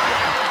bad.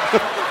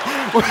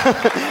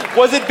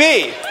 Was it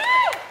B?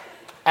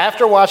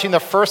 After watching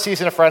the first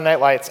season of Friday Night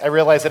Lights, I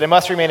realized that it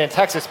must remain in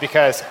Texas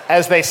because,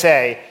 as they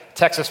say,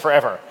 Texas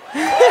forever.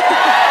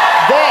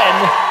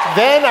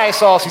 Then I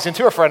saw season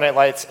 2 of Friday Night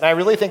Lights, and I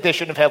really think they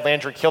shouldn't have had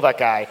Landry kill that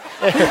guy.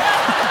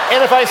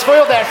 And if I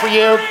spoiled that for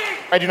you,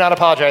 I do not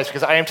apologize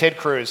because I am Ted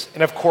Cruz,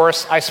 and of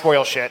course I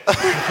spoil shit. Or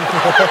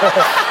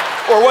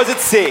was it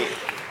C?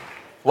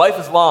 Life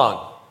is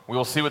long. We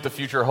will see what the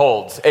future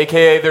holds.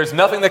 AKA, there's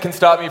nothing that can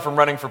stop me from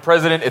running for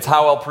president. It's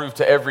how I'll prove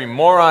to every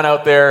moron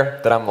out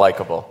there that I'm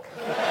likable.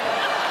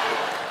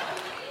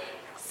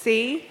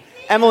 C?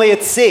 Emily,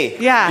 it's C.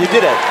 Yeah. You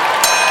did it.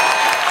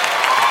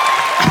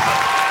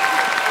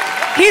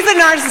 He's a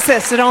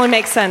narcissist. It only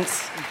makes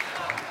sense.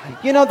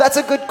 You know, that's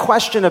a good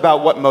question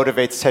about what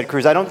motivates Ted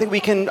Cruz. I don't think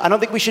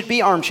we should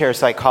be armchair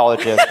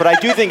psychologists, but I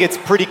do think it's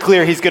pretty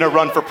clear he's going to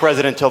run for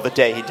president till the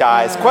day he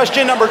dies.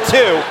 Question number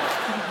 2.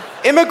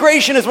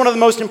 Immigration is one of the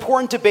most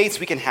important debates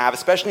we can have,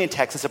 especially in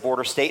Texas, a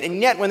border state.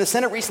 And yet, when the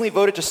Senate recently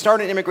voted to start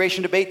an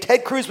immigration debate,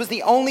 Ted Cruz was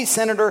the only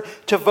senator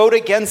to vote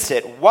against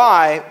it.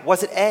 Why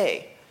was it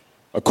A?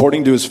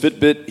 According to his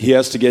Fitbit, he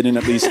has to get in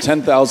at least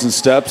 10,000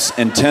 steps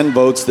and 10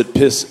 votes that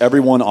piss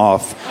everyone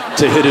off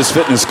to hit his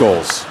fitness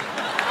goals.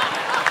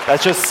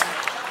 That's just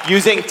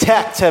using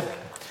tech to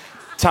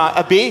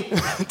a B?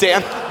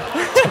 Dan?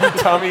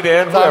 Tommy,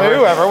 Dan,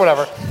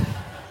 whatever.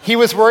 He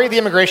was worried the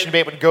immigration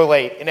debate would go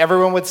late and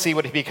everyone would see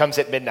what he becomes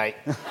at midnight.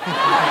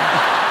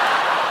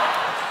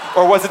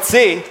 Or was it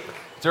C?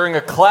 During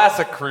a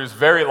classic Cruz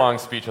very long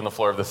speech on the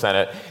floor of the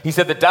Senate, he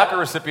said that DACA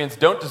recipients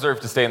don't deserve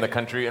to stay in the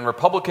country, and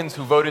Republicans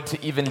who voted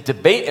to even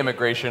debate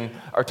immigration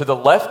are to the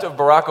left of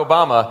Barack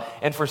Obama.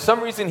 And for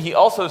some reason, he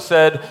also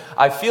said,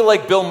 I feel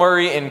like Bill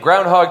Murray in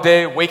Groundhog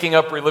Day, waking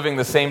up reliving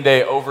the same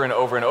day over and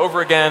over and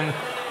over again.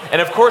 And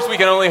of course, we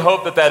can only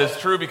hope that that is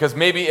true, because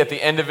maybe at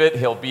the end of it,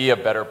 he'll be a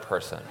better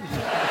person.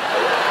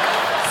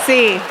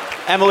 C.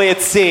 Emily,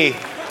 it's C.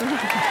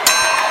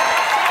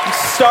 I'm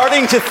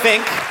starting to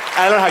think,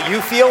 I don't know how you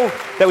feel,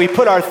 that we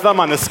put our thumb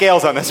on the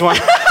scales on this one.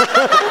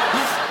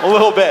 A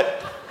little bit.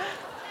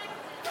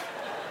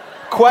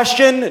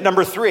 Question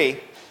number 3.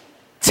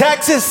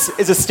 Texas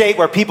is a state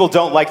where people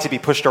don't like to be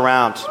pushed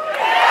around.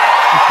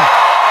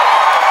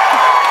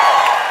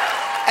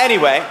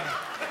 Anyway,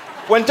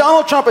 when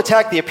Donald Trump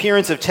attacked the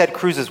appearance of Ted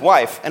Cruz's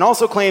wife and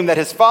also claimed that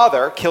his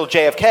father killed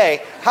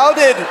JFK, how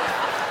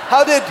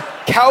did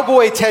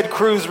Cowboy Ted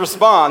Cruz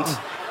respond?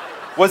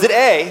 Was it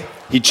A?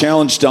 He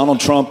challenged Donald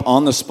Trump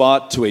on the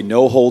spot to a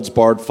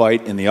no-holds-barred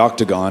fight in the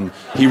octagon.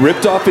 He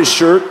ripped off his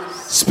shirt,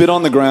 spit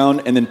on the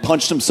ground, and then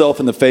punched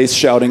himself in the face,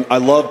 shouting, I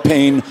love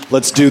pain,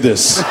 let's do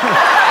this.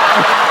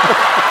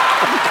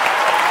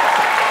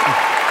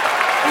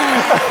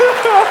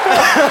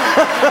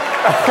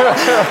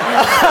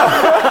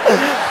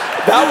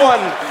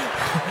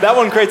 That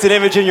one creates an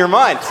image in your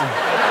mind.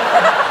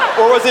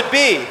 Or was it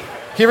B?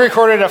 He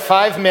recorded a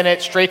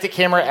 5-minute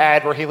straight-to-camera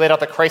ad where he laid out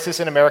the crisis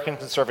in American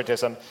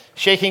conservatism.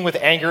 Shaking with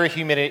anger and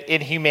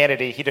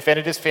inhumanity, he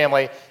defended his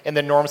family and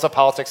the norms of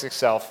politics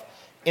itself.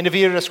 In a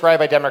video described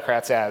by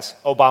Democrats as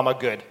Obama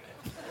good.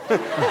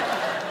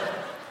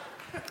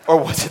 Or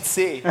was it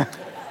C?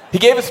 He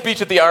gave a speech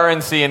at the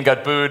RNC and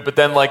got booed, but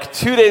then like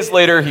 2 days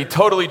later, he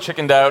totally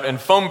chickened out and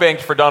phone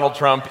banked for Donald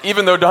Trump,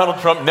 even though Donald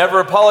Trump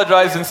never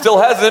apologized and still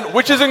hasn't,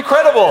 which is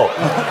incredible.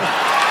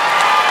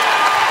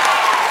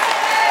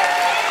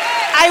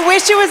 I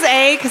wish it was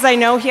A, because I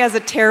know he has a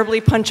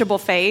terribly punchable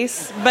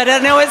face, but I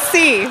know it's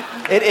C.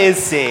 It is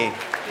C.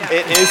 Yeah.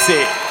 It is C.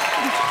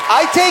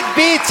 I take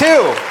B,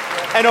 too.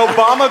 An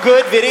Obama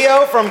good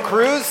video from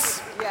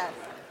Cruz? Yes.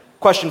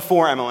 Question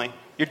 4, Emily.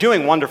 You're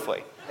doing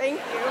wonderfully. Thank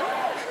you.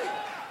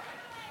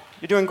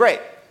 You're doing great.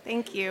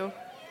 Thank you.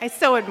 I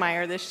so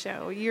admire this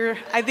show.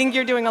 I think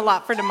you're doing a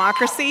lot for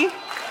democracy.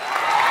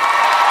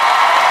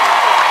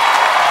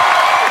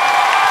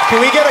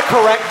 Can we get a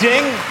correct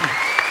ding?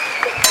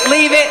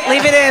 Leave it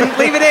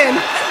in.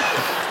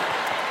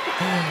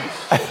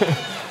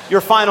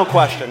 Your final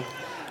question.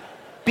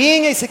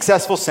 Being a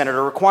successful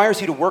senator requires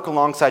you to work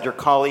alongside your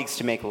colleagues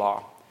to make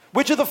law.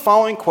 Which of the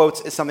following quotes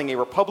is something a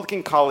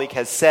Republican colleague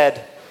has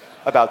said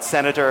about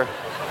Senator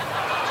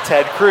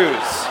Ted Cruz?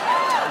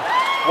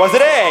 Was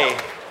it A?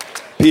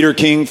 Peter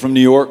King from New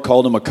York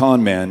called him a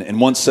con man and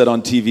once said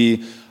on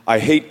TV, I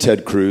hate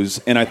Ted Cruz,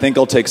 and I think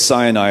I'll take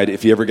cyanide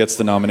if he ever gets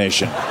the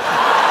nomination.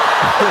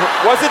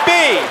 Was it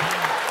B?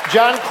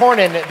 John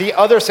Cornyn, the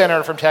other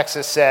senator from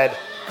Texas, said,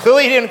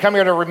 clearly he didn't come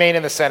here to remain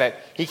in the Senate.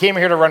 He came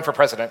here to run for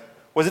president.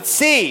 Was it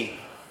C?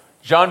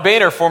 John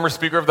Boehner, former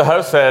Speaker of the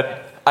House,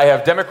 said, I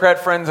have Democrat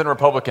friends and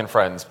Republican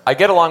friends. I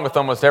get along with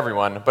almost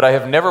everyone, but I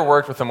have never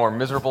worked with a more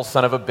miserable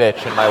son of a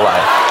bitch in my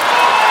life.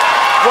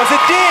 Was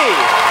it D?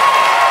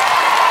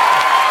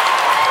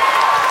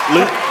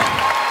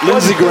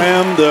 Lindsey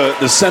Graham,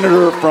 the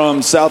senator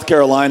from South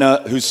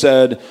Carolina, who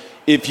said,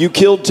 If you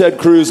killed Ted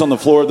Cruz on the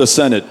floor of the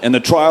Senate and the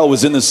trial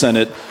was in the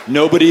Senate,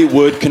 nobody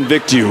would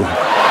convict you.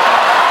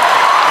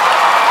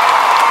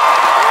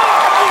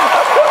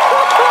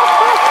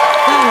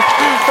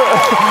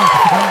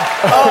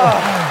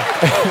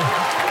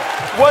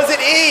 Was it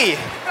E?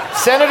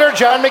 Senator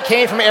John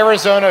McCain from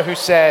Arizona who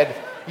said,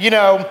 you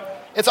know,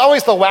 it's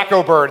always the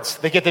wacko birds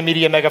that get the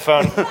media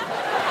megaphone.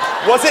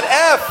 Was it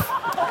F?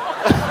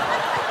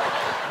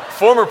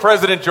 Former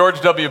President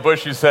George W.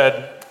 Bush who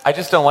said, I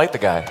just don't like the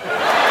guy.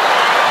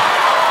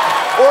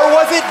 Or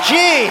was it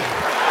G?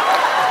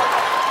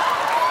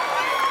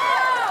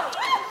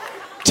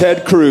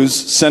 Ted Cruz,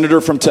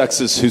 senator from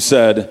Texas, who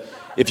said,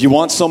 if you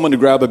want someone to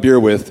grab a beer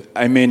with,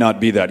 I may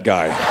not be that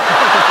guy.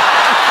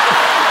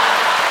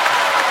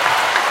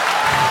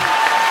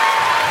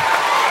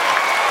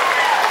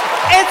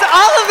 It's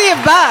all of the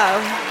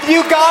above.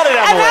 You got it,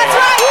 Emily. And that's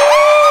right.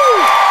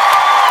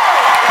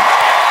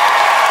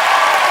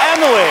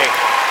 Emily,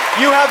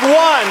 you have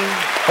won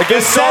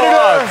the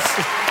senator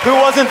who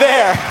wasn't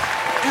there.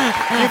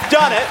 You've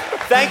done it.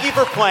 Thank you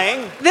for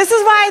playing. This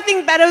is why I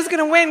think Beto's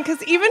going to win,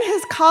 because even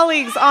his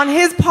colleagues on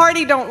his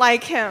party don't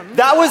like him.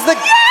 That was the...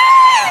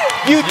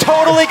 Yay! You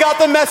totally got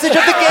the message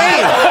of the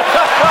game.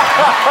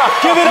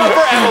 Give it up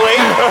for Emily.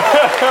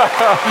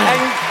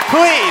 And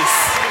please,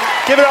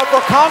 give it up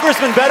for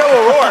Congressman Beto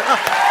O'Rourke.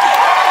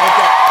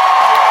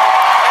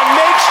 And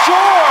make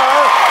sure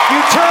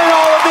you turn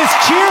all of this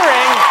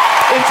cheering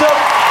into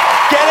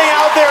getting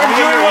out there and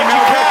doing what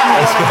you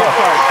can.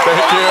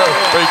 Thank you.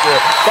 Thank you.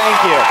 Thank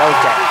you. That was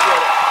great.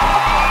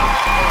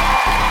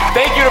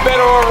 Thank you to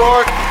Beto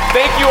O'Rourke.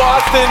 Thank you,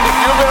 Austin.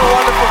 You've been a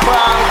wonderful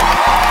crowd.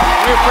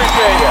 We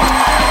appreciate you.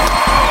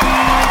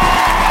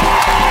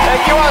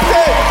 Thank you,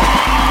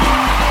 Austin.